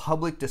a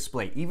public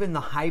display. Even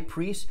the high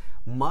priest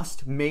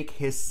must make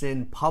his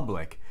sin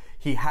public.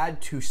 He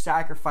had to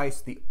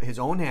sacrifice his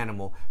own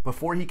animal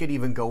before he could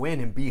even go in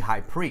and be high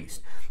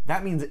priest.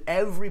 That means that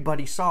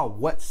everybody saw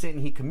what sin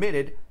he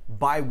committed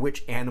by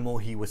which animal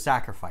he was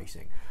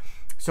sacrificing.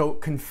 So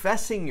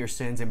confessing your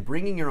sins and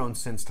bringing your own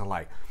sins to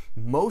light.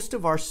 Most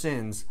of our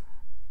sins,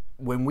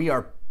 when we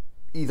are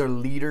either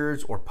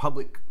leaders or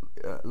public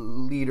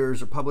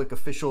leaders or public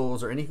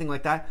officials or anything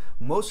like that,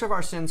 most of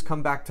our sins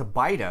come back to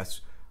bite us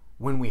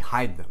when we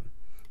hide them.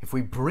 If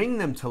we bring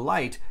them to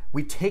light,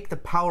 we take the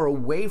power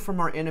away from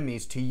our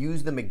enemies to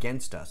use them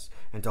against us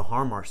and to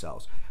harm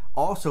ourselves.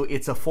 Also,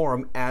 it's a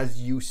form, as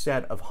you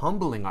said, of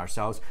humbling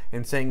ourselves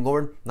and saying,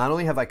 Lord, not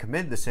only have I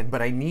committed the sin,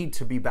 but I need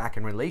to be back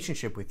in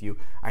relationship with you.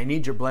 I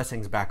need your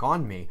blessings back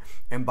on me.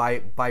 And by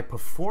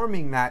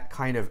performing that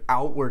kind of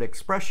outward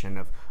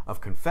expression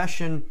of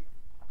confession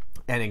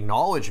and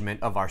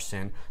acknowledgement of our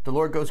sin, the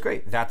Lord goes,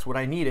 great, that's what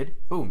I needed.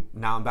 Boom,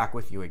 now I'm back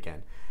with you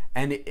again.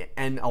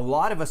 And a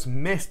lot of us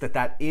miss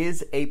that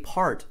is a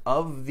part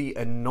of the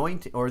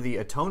anointing or the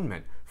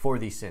atonement for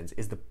these sins,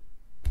 is the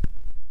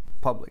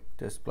public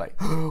display.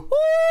 Ooh,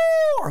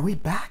 are we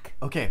back?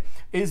 Okay,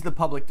 is the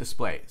public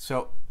display.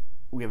 So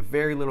we have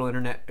very little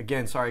internet.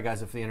 Again, sorry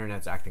guys if the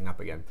internet's acting up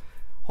again.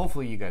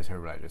 Hopefully you guys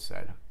heard what I just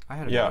said. I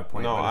had a good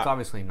point, but it's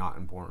obviously not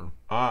important.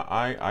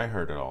 I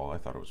heard it all. I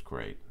thought it was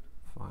great.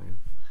 Fine.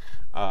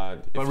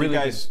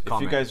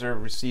 If you guys are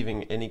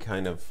receiving any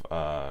kind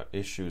of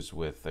issues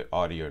with the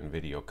audio and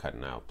video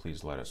cutting out,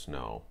 please let us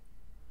know,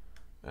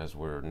 as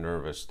we're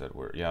nervous that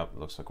it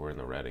looks like we're in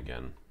the red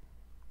again.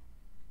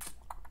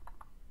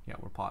 Yeah,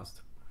 we're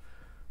paused.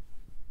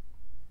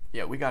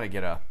 Yeah, we got to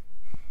get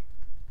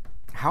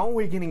how are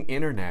we getting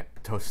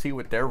internet to see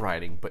what they're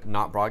writing but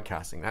not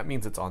broadcasting? That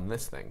means it's on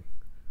this thing.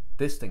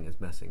 This thing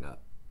is messing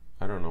up.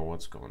 I don't know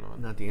what's going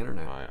on. Not the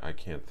internet. I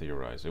can't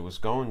theorize. It was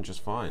going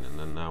just fine, and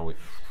then now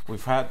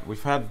we've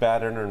had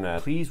bad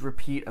internet. Please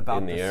repeat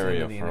about in the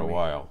area for a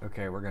while.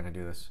 Okay, we're gonna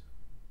do this.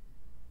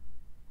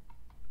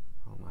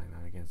 Oh my,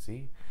 not again.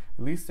 See,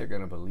 at least they're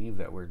gonna believe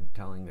that we're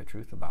telling the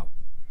truth about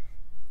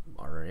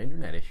our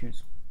internet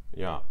issues.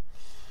 Yeah.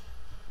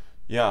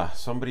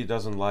 Somebody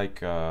doesn't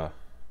like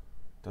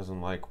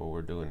what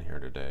we're doing here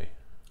today.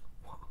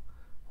 Welcome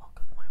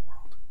to my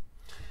world.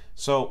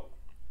 So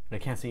I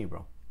can't see you,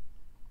 bro.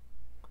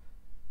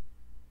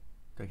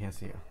 I can't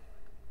see you.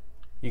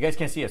 You guys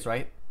can't see us,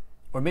 right?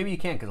 Or maybe you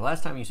can, because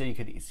last time you said you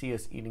could see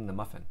us eating the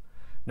muffin.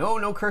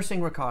 No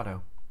cursing,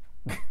 Ricardo.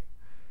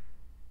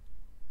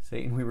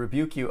 Satan, we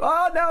rebuke you.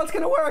 Oh, now it's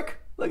going to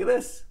work. Look at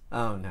this.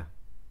 Oh, no.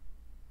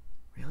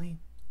 Really?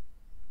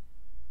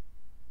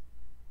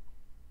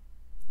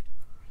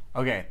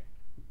 Okay.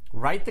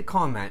 Write the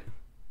comment.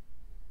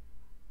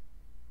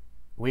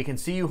 We can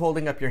see you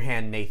holding up your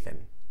hand,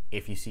 Nathan,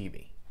 if you see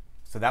me.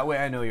 So that way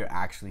I know you're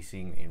actually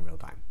seeing me in real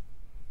time.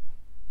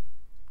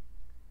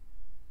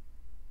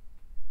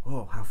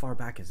 Oh, how far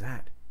back is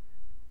that?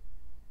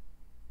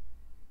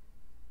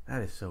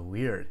 That is so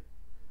weird.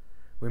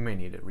 We may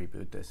need to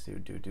reboot this.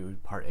 Do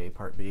part A,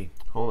 part B.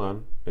 Hold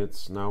on.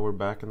 Now we're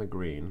back in the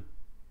green.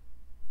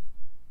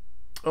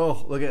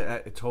 Oh, look at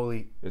that.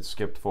 It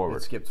skipped forward.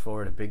 It skipped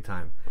forward a big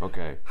time.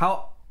 Okay.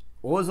 What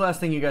was the last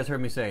thing you guys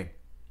heard me say?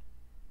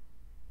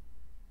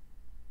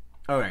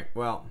 Okay,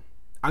 well,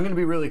 I'm going to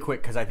be really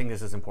quick because I think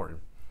this is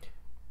important.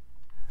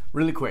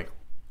 Really quick.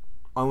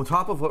 On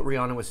top of what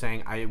Rihanna was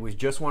saying, I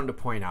just wanted to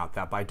point out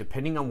that by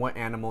depending on what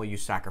animal you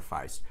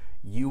sacrificed,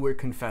 you were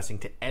confessing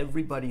to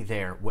everybody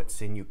there what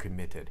sin you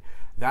committed.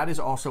 That is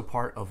also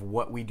part of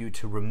what we do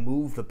to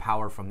remove the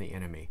power from the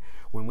enemy.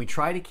 When we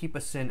try to keep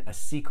a sin a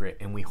secret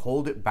and we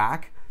hold it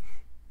back,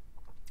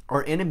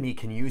 our enemy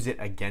can use it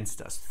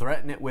against us,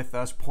 threaten it with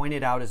us, point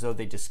it out as though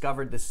they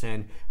discovered the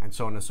sin, and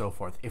so on and so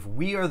forth. If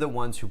we are the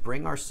ones who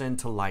bring our sin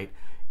to light,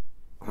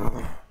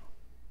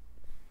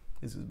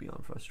 this is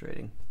beyond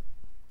frustrating.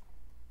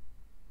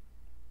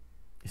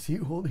 Is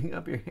you holding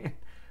up your hand?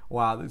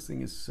 Wow, this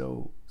thing is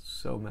so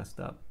messed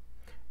up.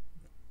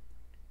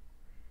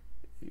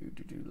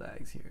 Do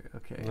lags here.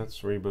 Okay.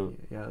 Let's reboot.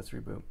 Yeah, let's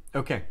reboot.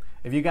 Okay.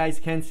 If you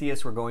guys can see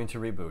us, we're going to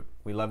reboot.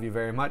 We love you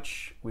very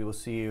much. We will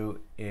see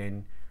you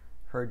in...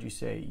 Heard you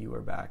say you are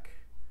back.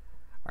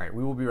 All right,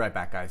 we will be right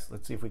back, guys.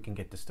 Let's see if we can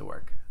get this to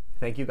work.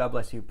 Thank you. God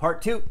bless you.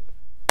 Part 2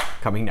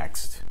 coming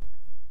next.